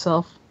taught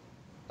yourself?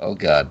 Oh,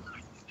 God.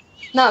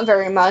 Not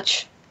very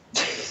much.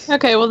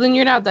 Okay, well then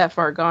you're not that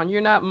far gone. You're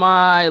not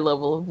my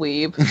level of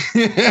weeb.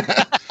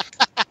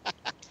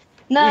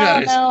 No,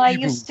 I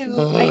people used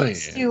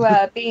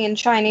to be in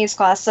Chinese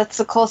class. That's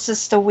the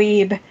closest to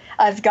weeb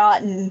I've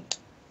gotten.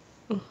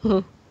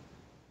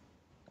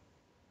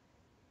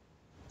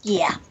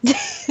 Yeah.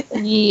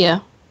 Yeah.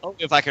 Oh,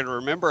 if I could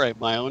remember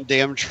my own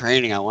damn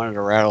training, I wanted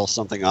to rattle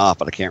something off,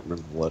 but I can't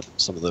remember what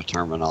some of the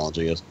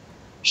terminology is.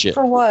 Shit.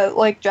 For what?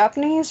 Like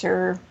Japanese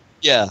or?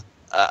 Yeah.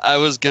 I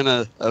was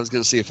gonna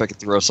see if I could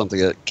throw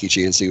something at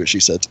Keychi and see what she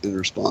said in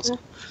response.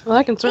 Well,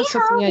 I can throw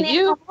something at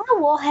you.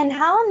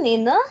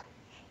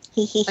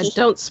 I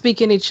don't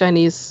speak any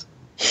Chinese.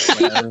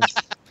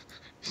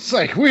 It's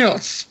like, we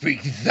don't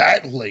speak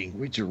that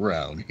language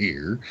around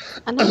here.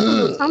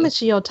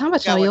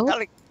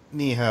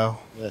 Ni hao.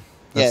 Yeah,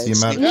 That's the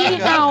it's amount. Ni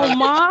hao,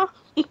 ma.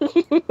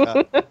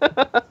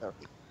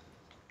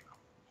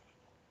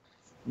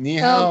 Ni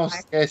hao,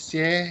 my-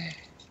 xie.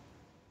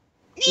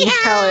 Ni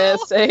hao,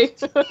 essay.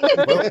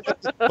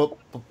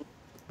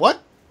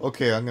 What?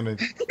 Okay, I'm gonna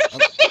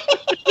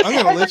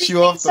let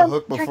you off the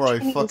hook before I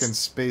fucking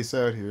space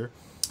out here.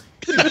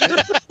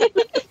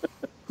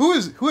 Who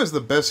has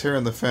the best hair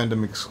in the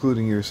fandom,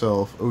 excluding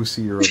yourself, OC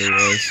or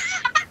otherwise?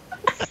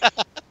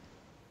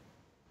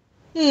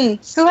 Who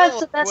has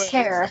the best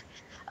hair?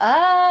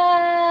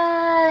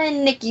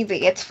 Nikki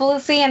V. It's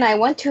Felicity, and I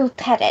want to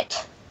pet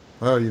it.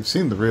 Oh, you've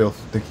seen the real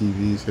Nikki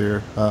V's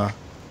hair.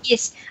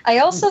 Yes, I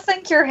also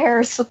think your hair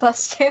is the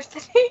best,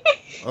 Anthony.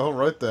 All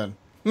right then.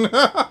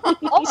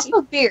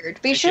 Also, beard.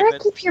 Be Thank sure you, to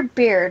Ben. keep your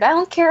beard. I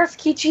don't care if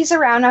Kichi's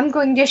around. I'm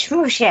going to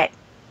smoosh it.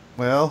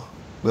 Well,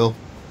 we'll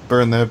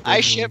burn that. I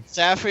bridge ship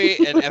Sapphy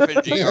and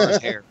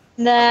FNGR's hair.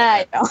 Nah,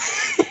 I don't.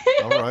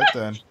 when- All right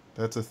then.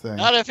 That's a thing.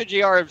 Not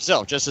FNGR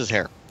himself, just his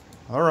hair.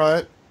 All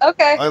right.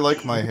 Okay. I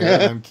like my hair,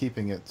 and I'm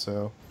keeping it.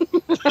 So.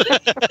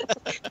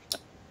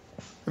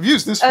 I've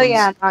used this. Oh, one-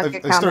 yeah, not I've,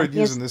 good I started comment. He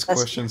has using this the best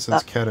question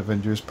stuff. since Cat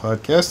Avengers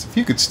podcast. If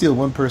you could steal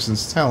one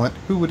person's talent,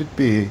 who would it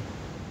be?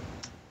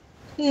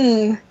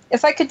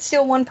 If I could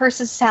steal one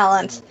person's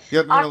talent.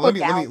 Yeah, no, let me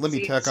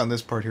Galaxies. tack on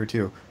this part here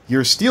too.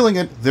 You're stealing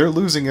it, they're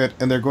losing it,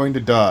 and they're going to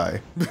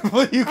die.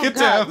 But you get to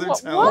God, have their wh-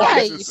 talent.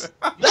 why?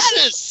 That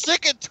is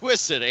sick and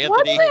twisted,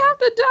 Why do Anthony. they have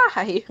to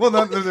die? Well,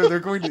 they're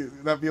going to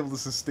not be able to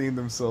sustain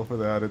themselves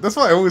without it. That's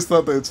why I always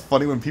thought that it's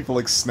funny when people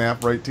like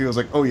snap right to. I was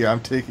like, oh yeah,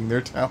 I'm taking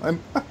their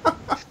talent.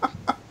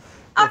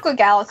 Aqua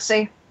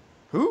Galaxy.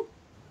 Who?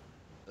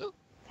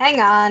 Hang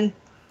on.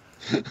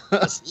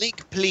 Yes,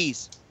 link,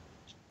 please.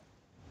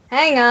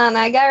 Hang on.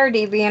 I got her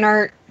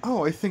DeviantArt.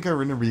 Oh, I think I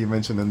remember you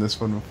mentioned in this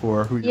one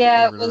before. Who your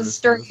Yeah, it favorite was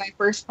artist during is. my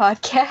first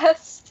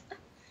podcast.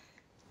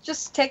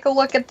 Just take a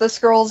look at the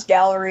scrolls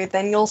gallery,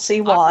 then you'll see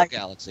why. Aqua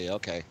Galaxy,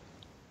 okay.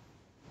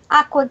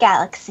 Aqua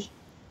Galaxy.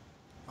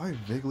 I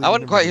vaguely. I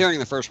wasn't quite remember hearing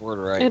the first word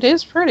right. It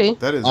is pretty.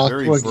 That is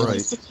very Aqua bright.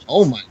 Galaxy.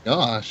 Oh my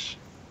gosh.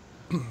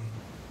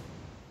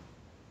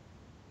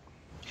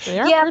 They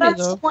are Yeah, pretty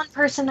that's though. the one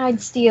person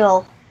I'd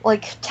steal,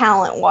 like,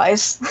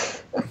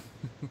 talent-wise.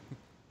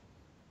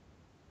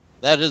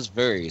 That is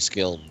very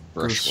skilled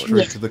Goes brushwork.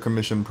 straight to the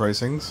commission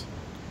pricings.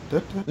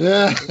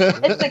 Yeah.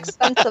 It's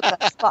expensive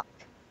as fuck.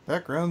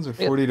 Backgrounds are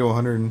 40 to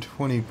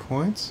 120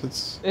 points.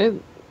 It's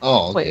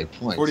Oh, okay. Wait,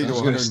 Points. 40 to I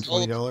was gonna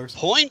say- $120.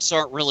 Points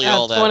aren't really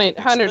all that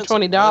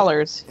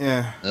 $120.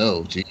 Yeah.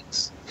 Oh,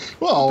 jeez.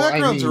 Well,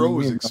 Backgrounds I mean, are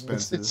always you know,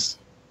 expensive.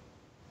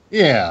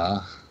 Yeah.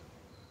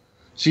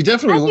 She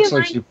definitely I looks do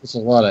like like- she puts a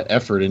lot of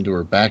effort into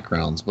her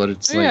backgrounds, but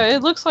it's Yeah, like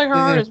it looks like her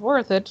art is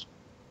worth it.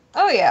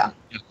 Oh, yeah.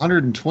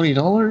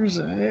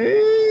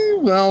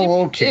 $120. Well,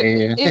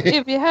 okay.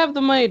 If you have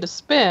the money to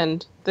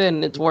spend,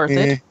 then it's worth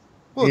it.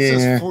 Well, it Yeah.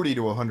 says 40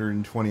 to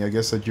 120. I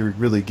guess that you're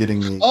really getting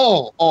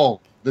the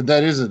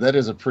That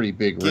is a pretty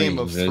big Game range.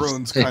 of That's-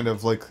 Thrones kind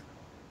of like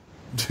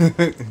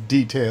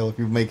detail if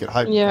you make it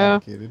hyper Yeah.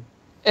 complicated.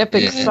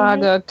 Epic Yeah.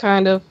 saga,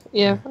 kind of.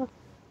 Yeah.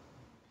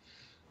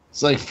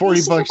 It's like $40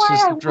 You see just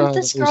why I to draw want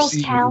this girl's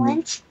OC.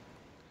 talent?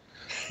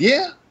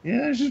 Yeah,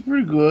 she's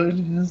pretty good.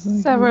 It's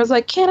like- Sapphire was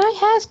like, "Can I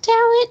have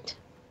talent?"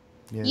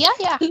 Yeah.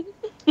 Yeah.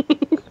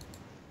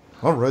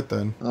 All right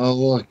then. Oh,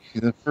 look,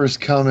 the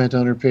first comment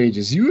on her page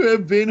is, "You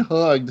have been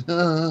hugged."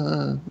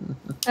 Oh,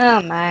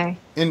 my.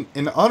 In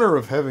honor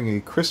of having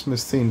a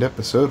Christmas themed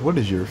episode, what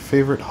is your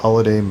favorite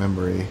holiday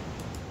memory?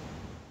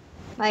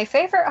 My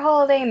favorite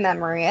holiday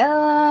memory?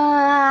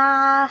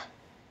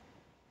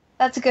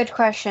 That's a good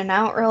question.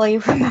 I don't really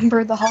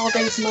remember the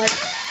holidays much.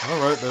 All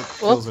right, that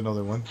Well- kills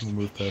another one. We'll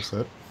move past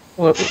that.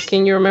 Well,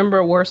 can you remember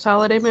a worst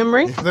holiday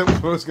memory? That was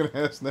what I was gonna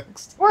ask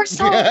next. Worst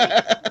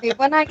holiday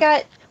when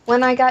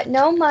I got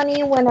no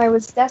money, when I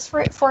was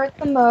desperate for it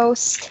the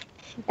most,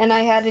 and I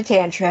had a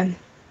tantrum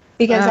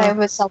because I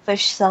was a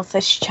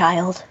selfish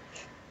child.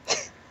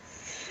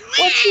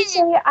 What'd you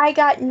say? I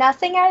got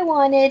nothing I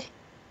wanted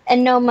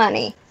and no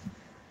money.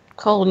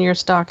 Coal in your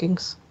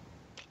stockings.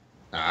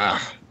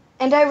 Ah.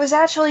 And I was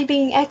actually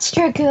being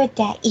extra good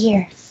that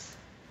year.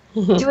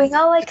 Doing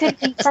all I could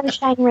to eat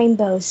sunshine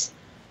rainbows.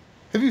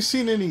 Have you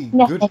seen any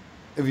Nothing. good?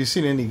 Have you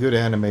seen any good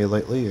anime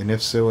lately? And if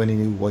so, any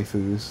new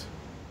waifus?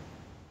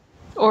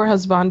 Or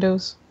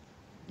husbandos.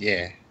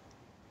 Yeah.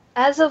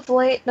 As of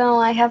late, no,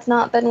 I have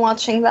not been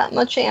watching that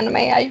much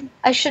anime.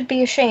 I should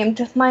be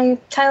ashamed. My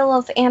title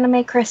of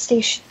Anime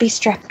Christie should be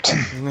stripped.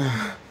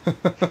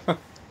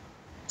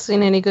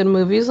 Seen any good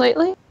movies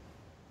lately?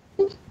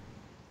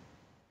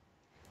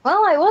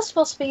 Well, I was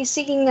supposed to be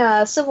seeing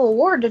Civil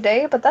War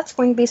today, but that's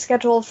going to be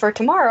scheduled for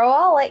tomorrow.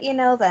 I'll let you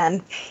know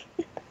then.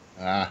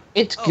 Ah.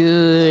 It's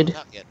good.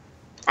 Not yet.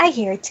 I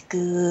hear it's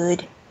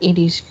good. It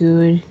is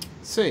good.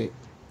 Say,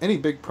 any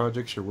big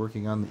projects you're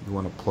working on that you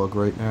want to plug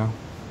right now?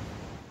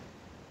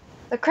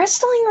 The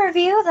crystalline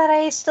review that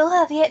I still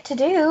have yet to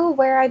do,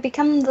 where I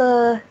become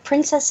the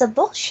princess of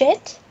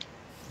bullshit.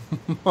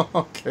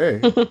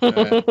 Okay.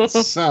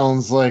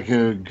 Sounds like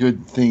a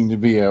good thing to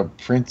be a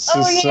princess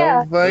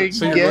of, I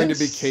So you're going to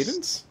be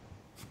Cadence?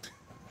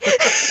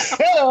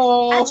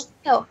 Hello.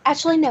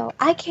 Actually, no.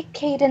 I kicked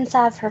Cadence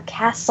out of her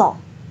castle.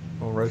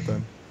 All right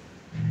then.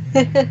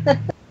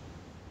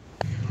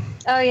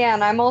 Oh yeah,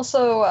 and I'm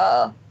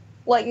also,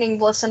 Lightning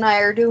Bliss and I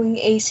are doing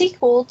a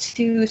sequel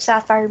to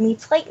Sapphire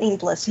Meets Lightning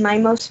Bliss, my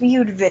most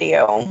viewed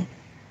video.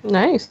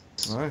 Nice.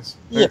 Nice.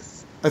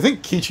 Yes. I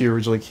think Keychi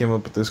originally came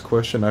up with this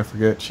question. I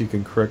forget. She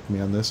can correct me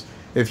on this.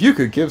 If you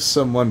could give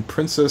someone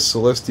Princess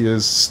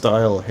Celestia's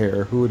style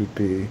hair, who would it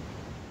be?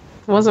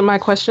 Wasn't my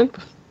question.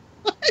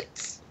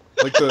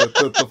 Like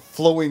the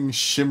flowing,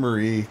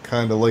 shimmery,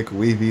 kind of like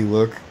wavy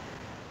look.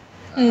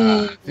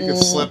 If you could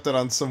slap that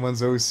on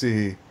someone's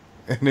OC,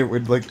 and it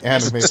would like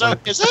animate. So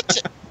like,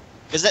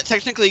 is that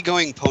technically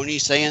going Pony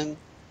Saiyan?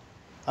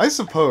 I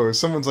suppose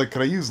someone's like,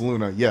 "Can I use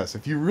Luna?" Yes.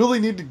 If you really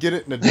need to get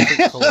it in a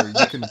different color,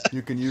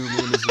 you can use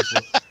Luna's.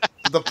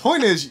 But the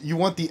point is, you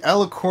want the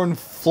alicorn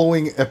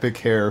flowing epic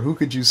hair. Who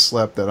could you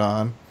slap that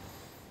on?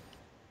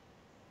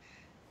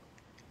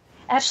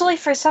 Actually,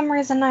 for some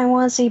reason, I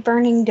want to see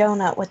Burning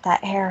Donut with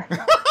that hair.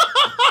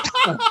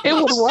 It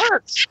would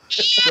work.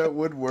 That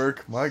would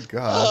work. My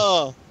God.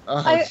 Oh,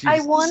 I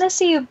want to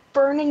see a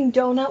Burning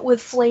Donut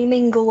with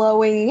flaming,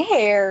 glowing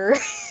hair.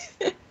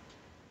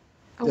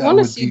 I want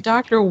to see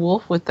Dr.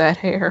 Wolf with that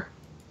hair.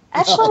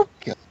 Actually,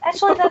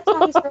 that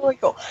sounds really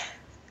cool.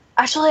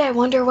 Actually, I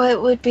wonder what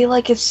it would be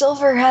like if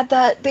Silver had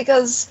that,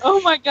 because Oh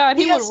my god,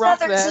 he would has rock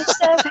feathers that.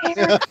 instead of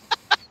hair.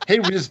 He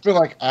would just be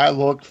like, I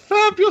look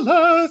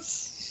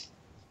fabulous.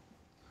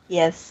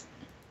 Yes.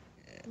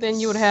 Then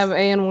you would have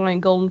aeon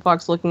and Golden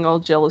Fox looking all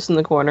jealous in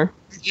the corner.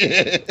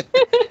 Yeah.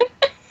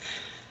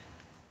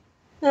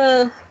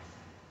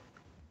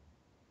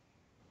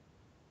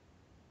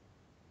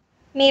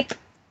 Meep.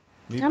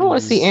 I don't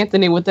want to see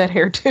Anthony with that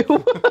hair too.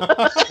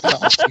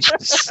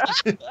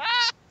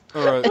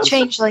 All right. A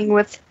changeling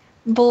with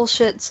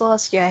bullshit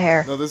Celestia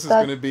hair. No, this is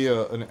That- going to be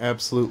an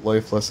absolute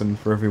life lesson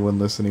for everyone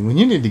listening. When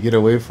you need to get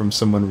away from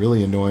someone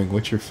really annoying,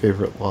 what's your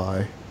favorite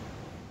lie?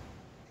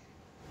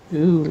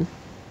 Ooh.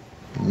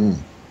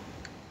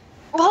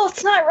 Well,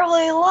 it's not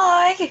really a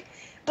lie,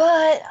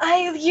 but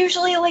I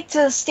usually like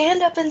to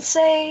stand up and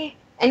say,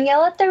 and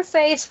yell at their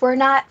face, "We're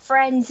not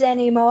friends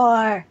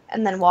anymore,"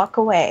 and then walk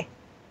away.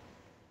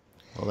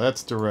 Well,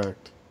 that's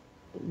direct.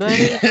 That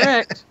is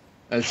correct.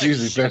 That's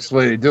usually the best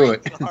way to do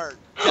it.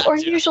 Or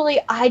usually,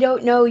 "I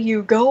don't know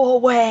you, go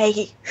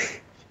away."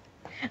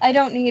 I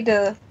don't need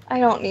to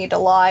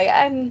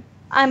lie.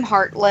 I'm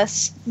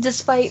heartless,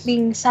 despite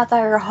being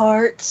Sapphire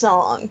Heart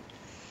Song.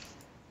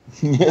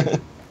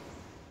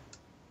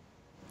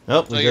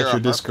 Oh, so we you're got your a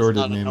Discord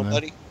not a name then.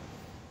 nobody?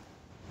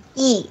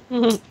 E.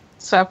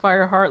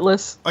 Sapphire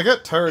Heartless. I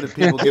got tired of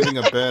people giving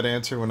a bad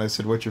answer when I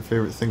said, "What's your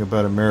favorite thing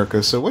about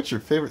America?" So, what's your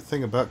favorite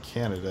thing about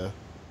Canada?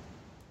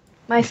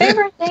 My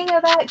favorite thing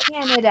about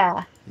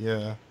Canada: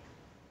 Yeah.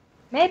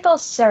 maple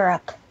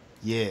syrup.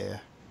 Yeah.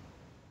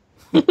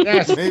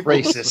 That's Maple.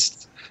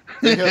 racist.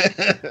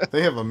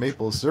 They have a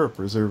maple syrup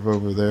reserve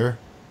over there.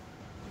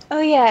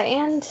 Oh yeah,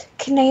 and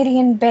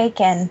Canadian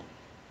bacon.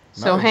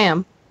 So Nice.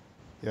 ham.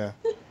 Yeah.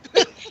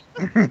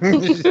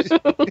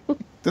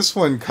 This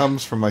one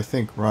comes from, I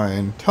think,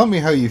 Ryan. Tell me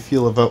how you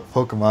feel about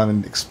Pokemon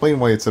and explain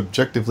why it's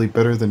objectively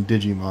better than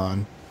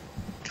Digimon.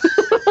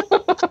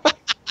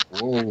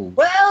 Whoa.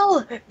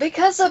 Well,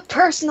 because of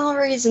personal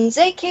reasons,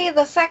 aka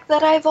the fact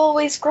that I've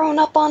always grown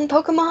up on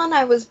Pokemon.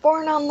 I was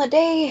born on the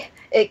day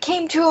it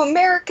came to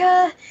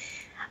America.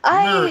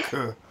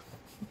 America.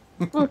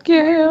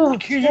 Okay.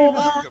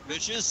 Yeah,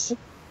 Bitches.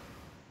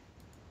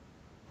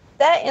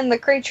 that and the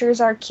creatures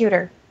are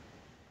cuter.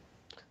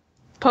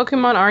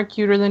 Pokemon are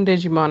cuter than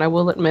Digimon, I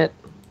will admit.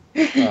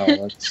 Oh,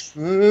 that's, I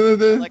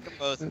like them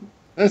both.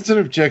 That's an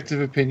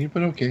objective opinion,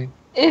 but okay.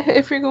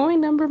 If you're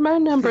going number by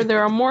number,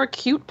 there are more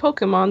cute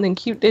Pokemon than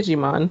cute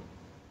Digimon.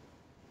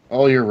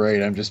 Oh, you're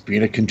right. I'm just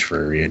being a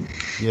contrarian.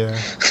 Yeah.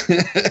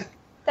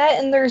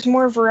 That and there's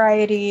more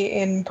variety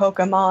in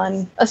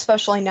Pokemon,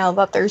 especially now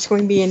that there's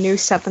going to be a new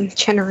 7th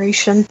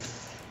generation.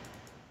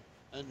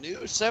 A new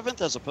 7th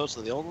as opposed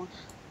to the old one?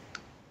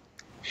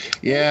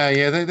 Yeah.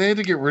 They had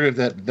to get rid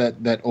of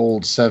that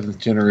old 7th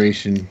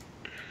generation.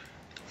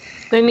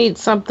 They need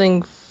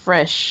something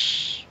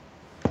fresh.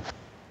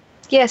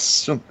 Yes,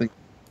 Something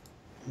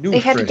new. they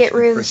had to get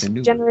rid fresh and of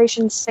new.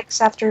 Generation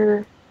 6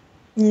 after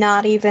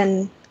not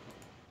even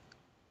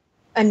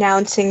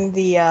announcing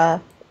the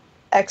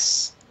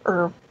X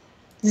or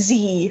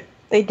Z.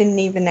 They didn't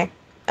even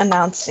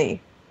announce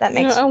Z. That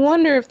makes I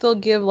wonder if they'll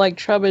give like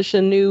Trubbish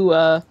a new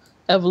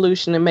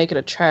evolution and make it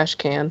a trash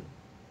can.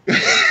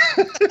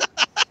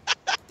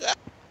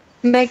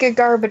 Mega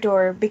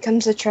Garbodor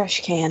becomes a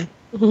trash can.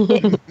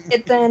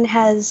 It then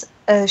has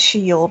a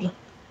shield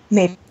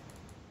made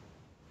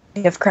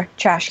of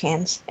trash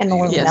cans and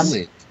aluminum.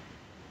 Yes.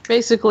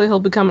 Basically, he'll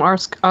become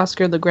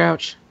Oscar the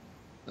Grouch.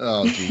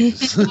 Oh,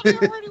 Jesus. He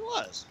already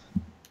was.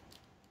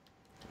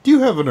 Do you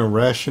have an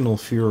irrational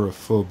fear or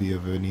phobia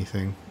of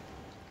anything?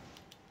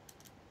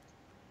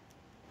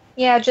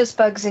 Yeah, just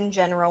bugs in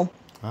general.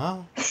 Ah.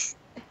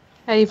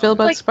 How do you feel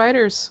about Like-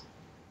 spiders?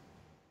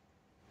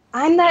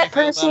 I'm that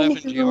How do you feel person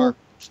about who FNGR?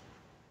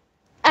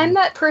 I'm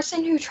that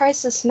person who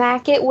tries to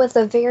smack it with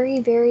a very,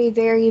 very,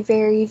 very,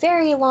 very,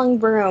 very long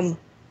broom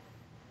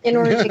in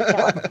order to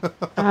kill it.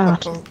 Ah.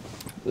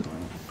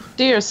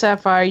 Dear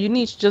Sapphire, you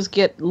need to just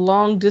get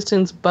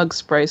long-distance bug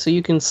spray so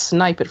you can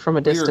snipe it from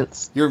a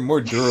distance. You're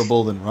more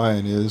durable than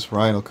Ryan is.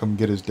 Ryan will come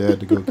get his dad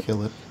to go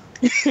kill it.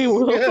 He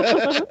will.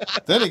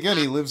 Then again,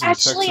 he lives in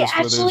Actually,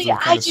 Texas where there's some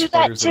I kind of do that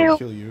spiders that'll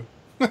too. kill you.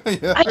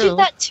 Yeah, I did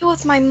that too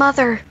with my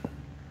mother.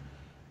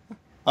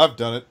 I've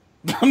done it.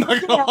 I'm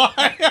not gonna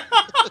lie.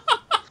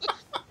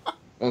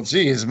 Well,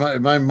 geez,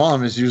 my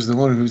mom is usually the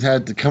one who's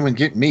had to come and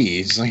get me.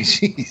 It's like,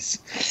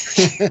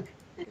 jeez.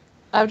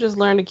 I've just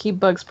learned to keep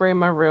bug spray in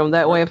my room.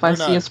 That way, if I We're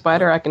see a not-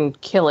 spider, I can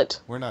kill it.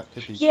 We're not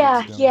hippie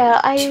Yeah, kids, yeah,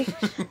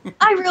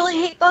 I really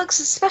hate bugs,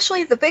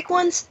 especially the big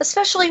ones,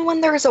 especially when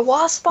there's a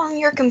wasp on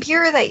your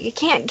computer that you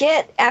can't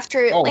get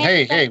after it Oh,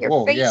 lands hey, on your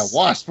whoa, face. yeah,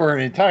 wasps are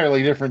an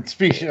entirely different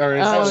species. Or Oh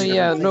entirely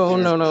yeah, different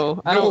no.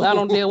 creatures. I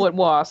don't deal with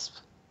wasp.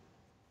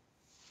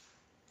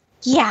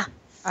 Yeah.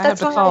 I have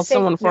to why call say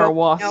someone for a nope,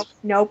 wasp.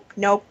 Nope.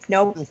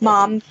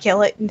 Mom,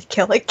 kill it.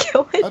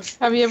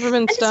 Have you ever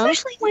been And stung?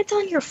 especially when it's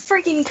on your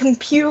friggin'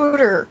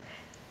 computer.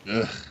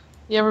 Ugh.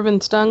 You ever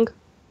been stung?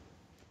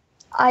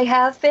 I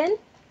have been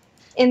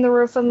in the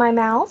roof of my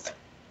mouth.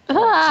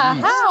 Ah,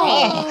 Jeez.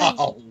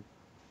 how? Ow.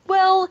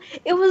 Well,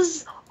 it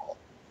was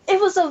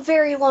a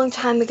very long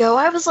time ago.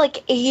 I was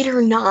like 8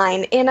 or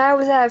 9, and I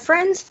was at a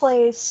friend's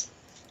place,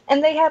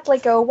 and they had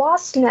like a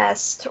wasp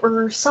nest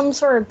or some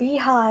sort of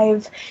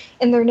beehive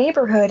in their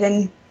neighborhood,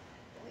 and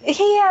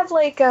he had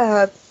like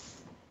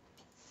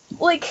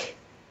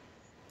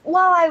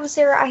while I was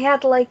there, I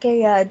had like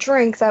a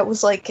drink that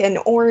was like an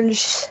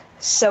orange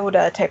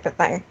soda type of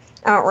thing.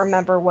 I don't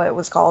remember what it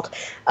was called.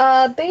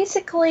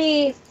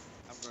 Basically, I'm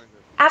going to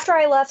after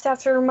I left,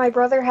 after my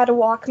brother had to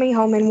walk me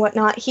home and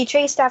whatnot, he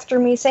chased after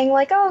me saying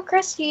like, "Oh,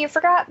 Christy, you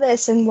forgot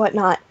this," and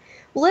whatnot.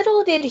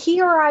 Little did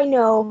he or I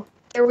know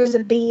there was a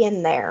bee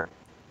in there.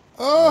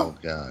 Oh, Oh,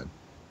 God.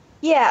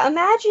 Yeah,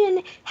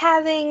 imagine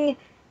having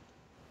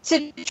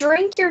to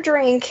drink your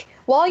drink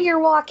while you're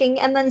walking,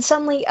 and then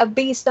suddenly a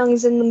bee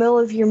stings in the middle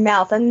of your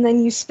mouth, and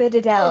then you spit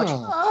it out.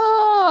 Oh,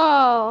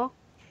 Oh.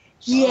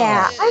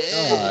 Yeah, Oh, I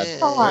God.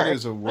 feel that hard.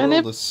 is a world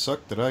if- of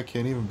suck that I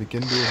can't even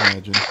begin to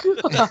imagine.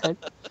 God.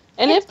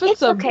 And if it's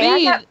It's a okay, I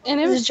bee, got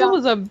and if this it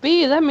was a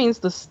bee, that means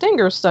the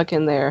stinger's stuck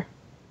in there.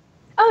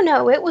 Oh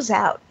no, it was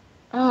out.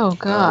 Oh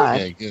God.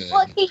 Okay, good.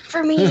 Lucky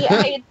for me, I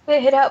had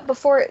spit it out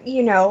before,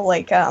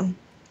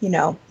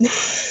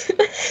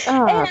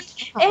 Ah,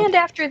 And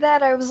after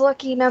that, I was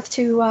lucky enough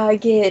to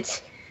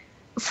get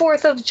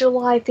 4th of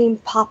July themed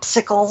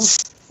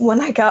popsicles when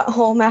I got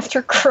home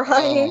after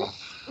crying.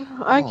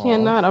 Oh, I Aw.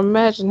 cannot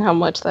imagine how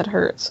much that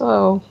hurts.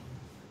 Oh.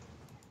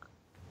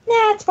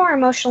 Nah, it's more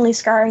emotionally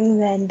scarring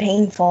than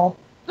painful.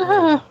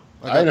 Ah.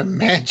 I'd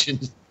imagine.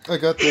 I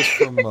got this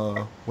from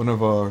one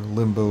of our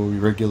Limbo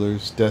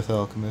regulars, Death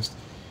Alchemist.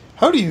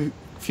 How do you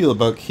feel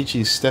about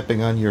Kichi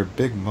stepping on your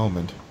big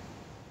moment?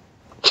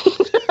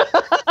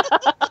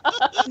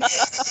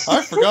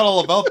 I forgot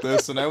all about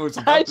this, and I was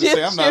I about to say,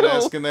 did I'm not too.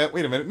 asking that.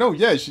 Wait a minute. No,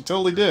 yeah, she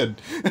totally did.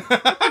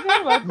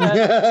 Forgot about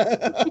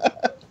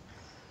that.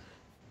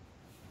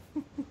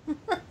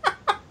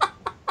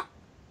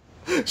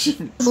 She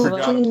Looking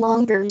forgot.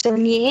 longer, so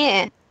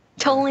yeah.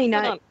 Totally Hold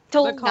not, on.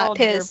 totally The not call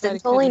pissed, here,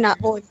 and but I totally couldn't not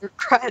hear. pulling your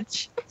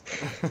crutch.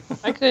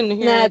 I couldn't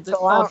hear Nah, it.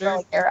 so I don't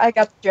really care. I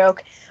got the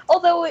joke.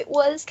 Although it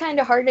was kind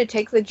of hard to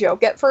take the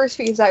joke at first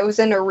because I was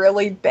in a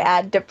really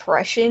bad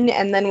depression,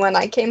 and then when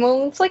I came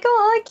home, it's like,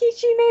 oh,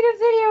 Kichi made a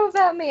video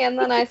about me, and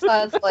then I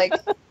saw it's like,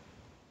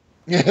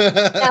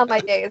 now my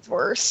day is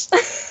worse.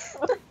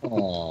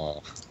 Aw.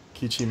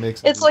 Keychi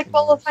makes It's like, everything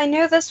well, worse. if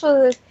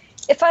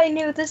I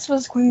knew this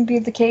was going to be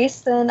the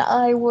case, then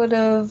I would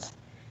have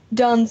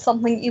done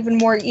something even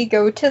more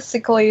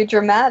egotistically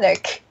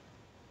dramatic.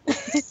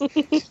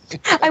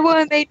 I would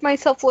have made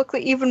myself look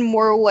even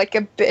more like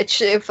a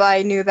bitch if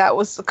I knew that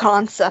was the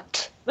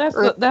concept. That's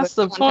Or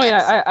the point.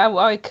 context.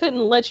 I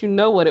couldn't let you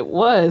know what it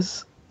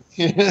was.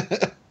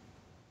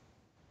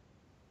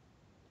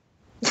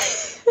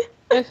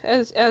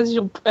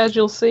 As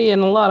you'll see in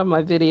a lot of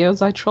my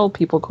videos, I troll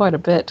people quite a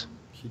bit.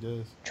 He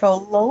does.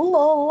 Lol,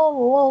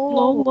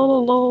 lol,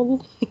 lol,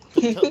 lol.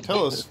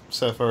 Tell us,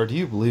 Sapphire, do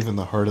you believe in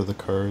the heart of the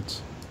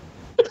cards?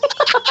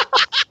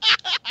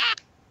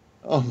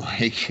 Oh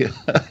my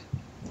god.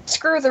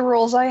 Screw the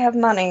rules, I have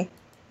money.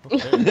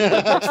 Okay,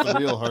 that's the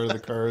real heart of the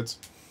cards.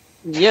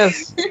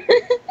 Yes.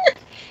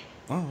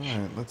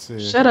 Alright, let's see.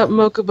 Shut up,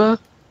 Mokuba.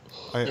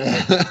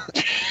 I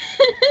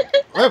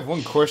have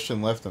one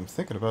question left. I'm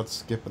thinking about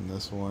skipping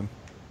this one.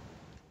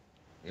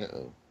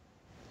 Uh-oh.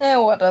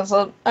 What is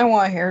it? I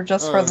want to hear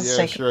just for the yeah,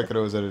 sake sure, of I it. could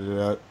always edit it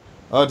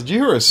out. Did you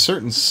hear a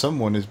certain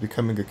someone is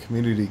becoming a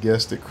community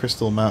guest at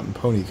Crystal Mountain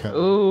Pony Con?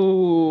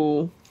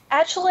 Ooh.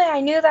 Actually, I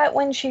knew that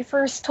when she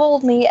first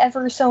told me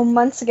ever so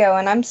months ago,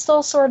 and I'm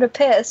still sort of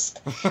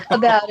pissed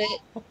about it.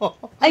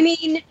 I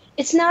mean,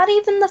 it's not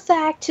even the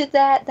fact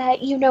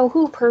that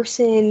you-know-who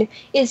person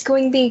is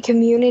going to be a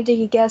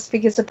community guest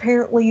because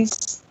apparently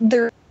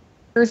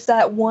there's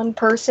that one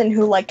person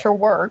who liked her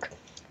work.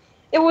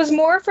 It was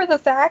more for the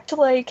fact,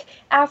 like,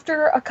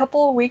 after a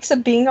couple of weeks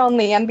of being on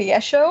the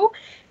MBS show,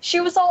 she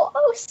was all,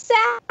 "Oh,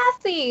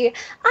 Sappy,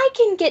 I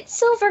can get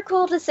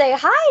Silvercool to say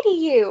hi to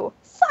you.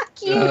 Fuck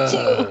you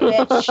too,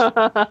 bitch."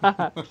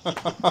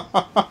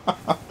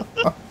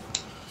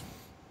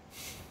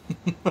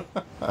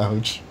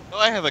 Ouch. Well,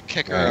 I have a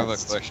kicker of a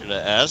question to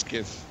ask.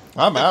 If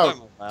I'm if out.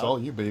 I'm allowed. It's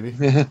all you, baby.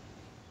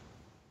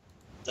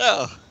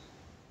 So,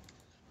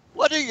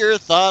 what are your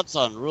thoughts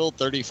on Rule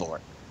 34?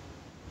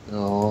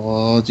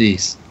 Oh,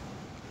 jeez.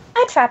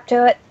 I'd fap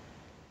to it.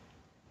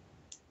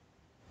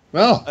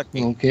 Well,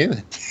 Okay. okay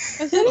then.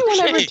 Has anyone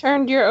ever Okay.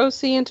 turned your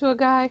OC into a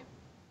guy?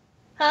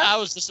 I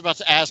was just about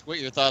to ask what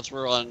your thoughts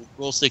were on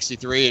Rule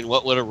 63 and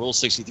what would a Rule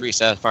 63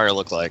 Sapphire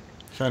look like.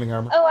 Shining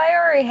armor. Oh, I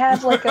already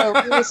had like a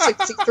Rule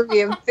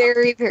 63 a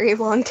very, very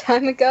long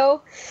time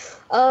ago.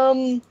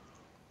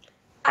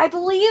 I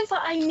believe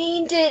I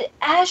named it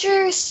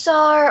Azure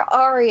Star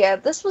Aria.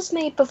 This was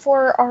made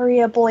before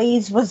Aria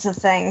Blaze was a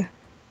thing.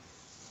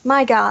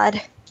 My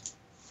god.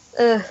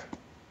 Ugh.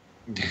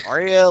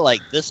 Arya, like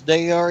this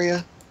day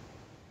Arya?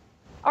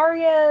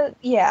 Aria,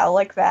 yeah,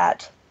 like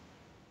that.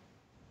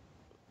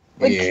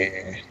 Like,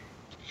 Yeah.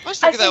 I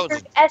was I thinking that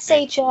was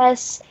figured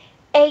SHS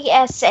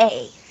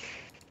ASA.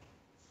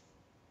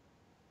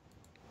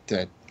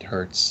 That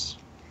hurts.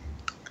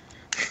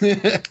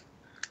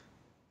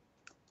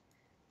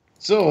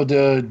 So,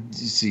 let's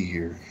see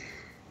here.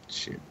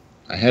 Shit.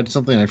 I had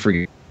something, I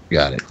forgot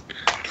it.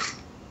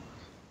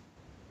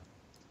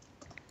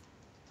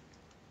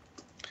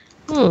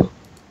 Hmm.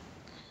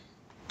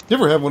 You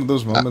ever have one of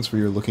those moments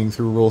where you're looking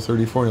through Rule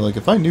 34 and you're like,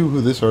 if I knew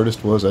who this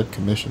artist was, I'd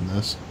commission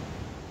this.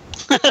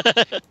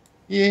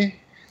 Yeah.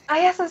 I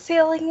have a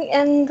feeling,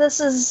 and this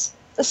is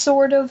a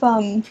sort of,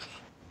 I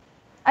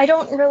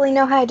don't really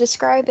know how to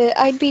describe it.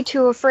 I'd be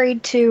too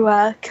afraid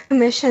to,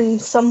 commission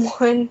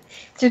someone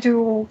to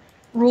do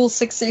Rule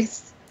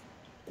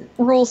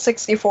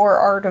 64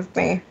 art of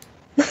me.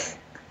 Okay,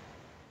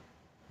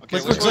 Like, for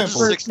which one's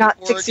example- 64 Not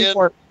again?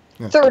 64.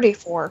 Yeah.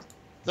 34.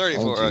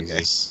 34, Oh, okay.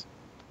 Jesus.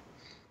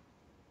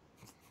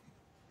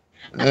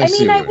 I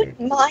mean, I wouldn't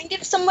mind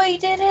if somebody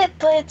did it,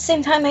 but at the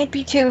same time, I'd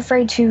be too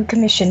afraid to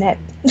commission it.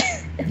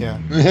 Yeah.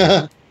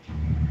 Yeah.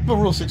 But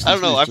Rule 63 I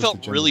don't know, I is just a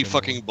felt general really thing.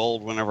 fucking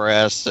bold whenever I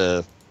asked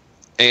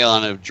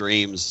Aeon of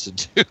Dreams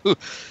to do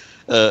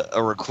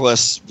a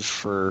request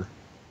for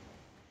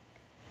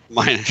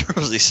mine and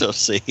Rosie's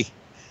OC.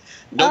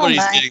 Nobody's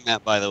my. getting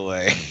that, by the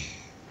way.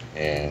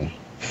 Yeah.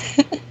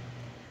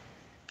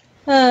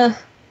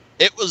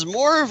 It was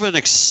more of an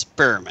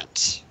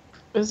experiment.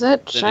 Is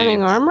that Then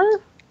Shining it-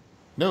 Armor?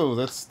 No,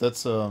 that's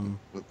Final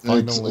It's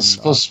and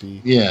supposed to,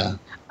 Octi. yeah.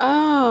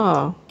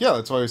 Oh. Yeah,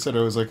 that's why I said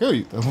I was like, oh,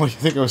 what do you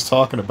think I was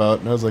talking about?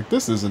 And I was like,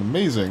 this is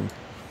amazing.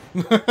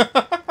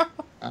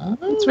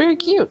 It's very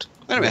cute.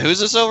 Wait a minute, who's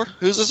this over?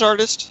 Who's this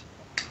artist?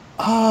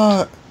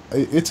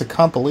 It's a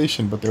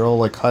compilation, but they're all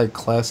like high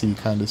classy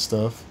kind of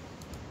stuff.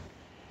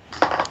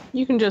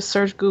 You can just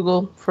search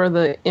Google for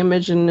the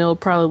image and it'll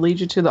probably lead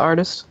you to the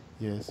artist.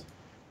 Yes.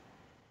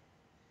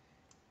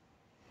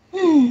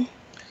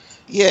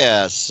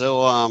 Yeah,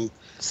 so I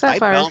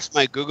Sapphire. bounced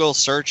my Google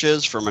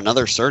searches from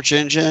another search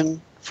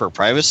engine for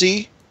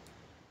privacy.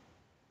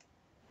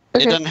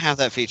 It Okay. doesn't have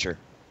that feature.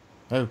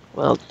 Oh,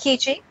 Well,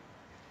 Keychi?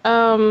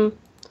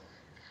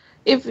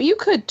 if you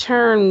could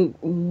turn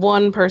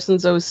one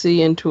person's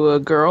OC into a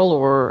girl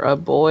or a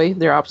boy,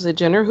 their opposite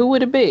gender, who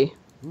would it be?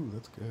 ooh,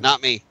 that's good.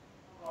 Not me.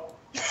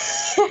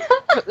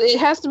 It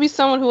has to be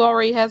someone who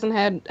hasn't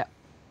had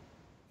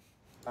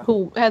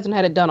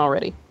it done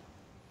already.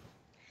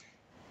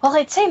 Well,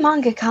 I'd say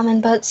manga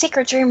common, but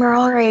Secret Dreamer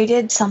already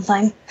did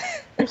something.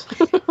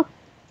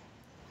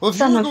 Well,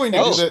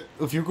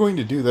 if you were going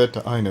to do that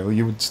to Aino,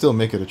 you would still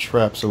make it a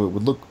trap, so it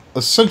would look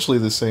essentially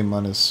the same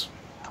minus.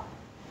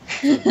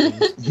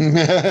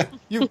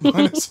 You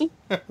minus.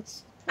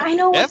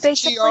 Aino would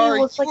basically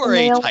look like a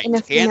male in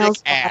a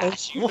female's body.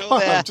 You know Well,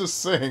 that. I'm just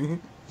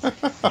saying.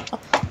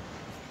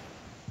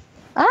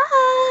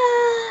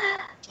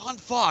 John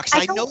Fox,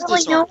 I don't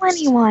really know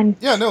anyone.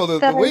 Yeah, no. The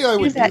that way I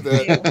would do that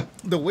that,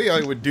 the way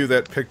I would do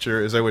that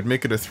picture is I would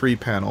make it a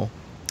 3-panel,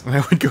 and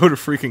I would go to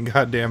freaking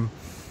goddamn.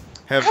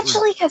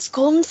 Actually, has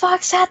Golden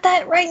Fox had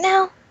that right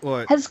now?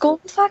 What? Has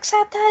Golden Fox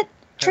had that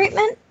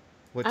treatment?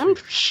 I'm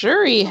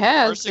sure he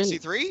has.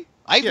 R63?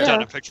 I've Yeah.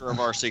 done a picture of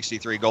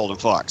R63 Golden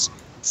Fox.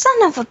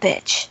 Son of a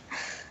bitch.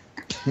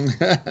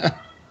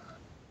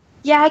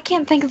 Yeah, I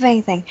can't think of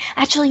anything.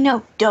 Actually,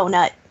 no,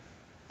 Donut.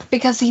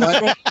 Because he's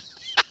there.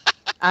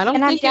 I don't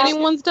And I think doubt-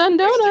 anyone's done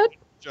Donut.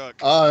 Chuck.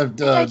 I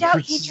doubt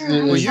he drew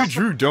Well, you himself.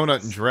 drew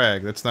Donut and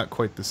Drag. That's not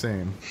quite the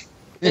same.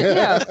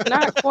 Yeah,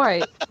 not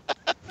quite.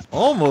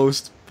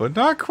 Almost, but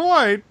not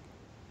quite.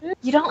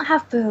 You don't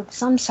have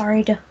boobs. I'm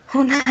sorry to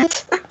own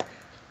that.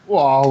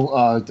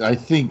 Well, I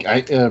think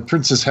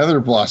Princess Heather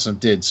Blossom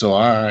did, so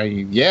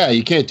yeah,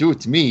 you can't do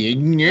it to me.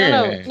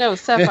 Yeah. No,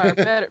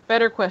 Sapphire.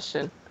 Better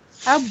question.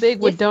 How big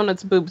would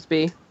Donut's boobs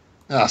be?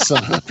 Oh,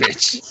 son of a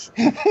bitch.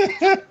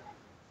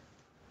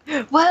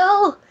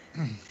 Well,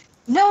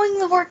 knowing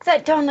the work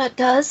that Donut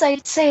does,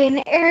 I'd say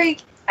a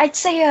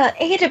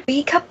A to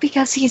B cup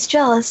because he's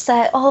jealous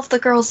that all of the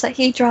girls that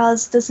he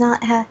draws does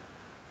not have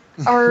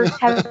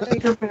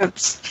bigger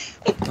boobs.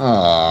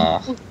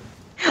 Aw.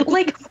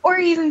 Or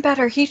even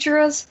better, he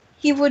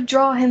would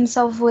draw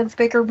himself with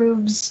bigger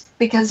boobs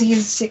because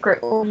he's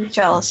secretly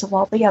jealous of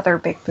all the other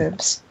big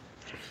boobs.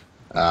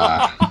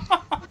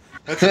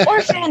 That's Or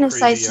a fantasizes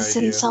crazy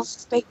idea. himself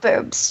with big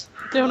boobs.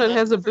 Donut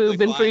has a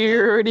boob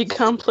inferiority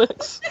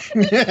complex.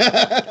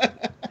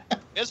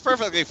 It's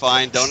perfectly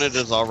fine. Donut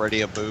is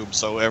already a boob,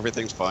 so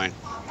everything's fine.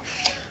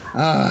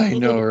 I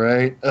know,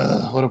 right?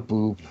 Ugh, what a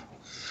boob.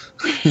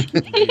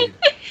 Indeed.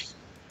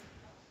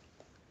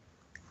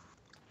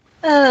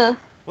 Uh,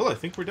 Well, I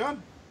think we're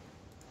done.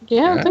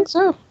 Yeah, I think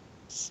so.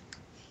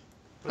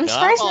 I'm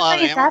surprised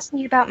nobody's asking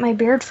you about my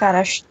beard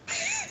fetish.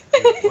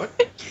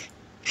 What?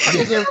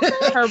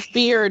 Her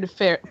beard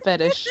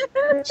fetish.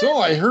 So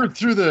I heard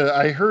through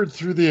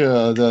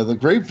the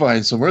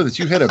grapevine somewhere that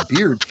you had a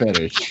beard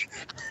fetish.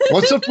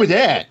 What's up with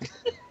that?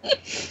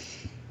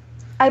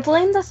 I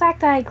blame the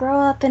fact that I grew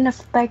up in a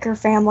biker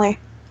family.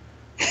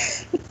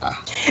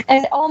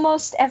 And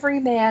almost every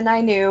man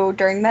I knew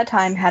during that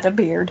time had a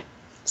beard.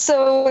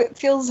 So it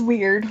feels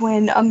weird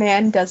when a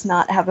man does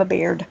not have a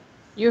beard.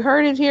 You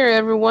heard it here,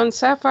 everyone.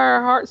 Sapphire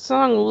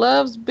Heartsong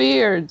loves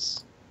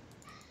beards.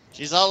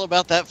 She's all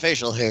about that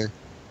facial hair.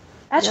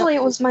 Actually,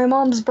 It was my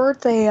mom's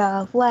birthday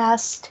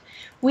last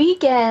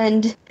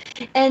weekend,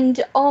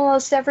 and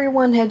almost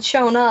everyone had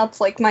shown up,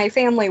 like my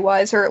family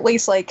was, or at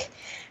least like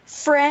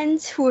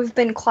friends who have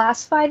been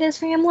classified as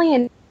family,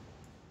 and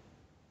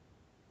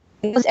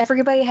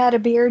everybody had a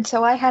beard,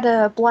 so I had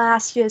a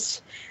blast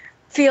just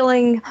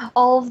feeling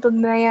all the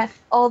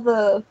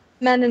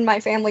men in my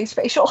family's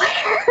facial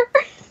hair.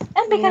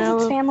 And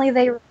because it's family,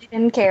 they really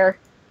didn't care.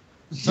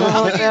 So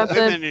how many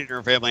women in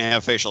your family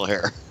have facial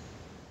hair?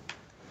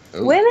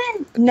 Oh.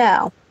 Women?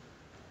 No.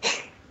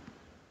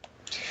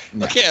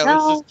 Okay, I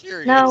was just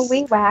curious. No,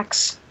 we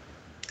wax.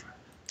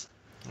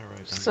 All right.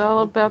 It's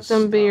all about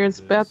them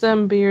beards,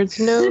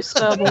 no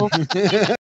stubble.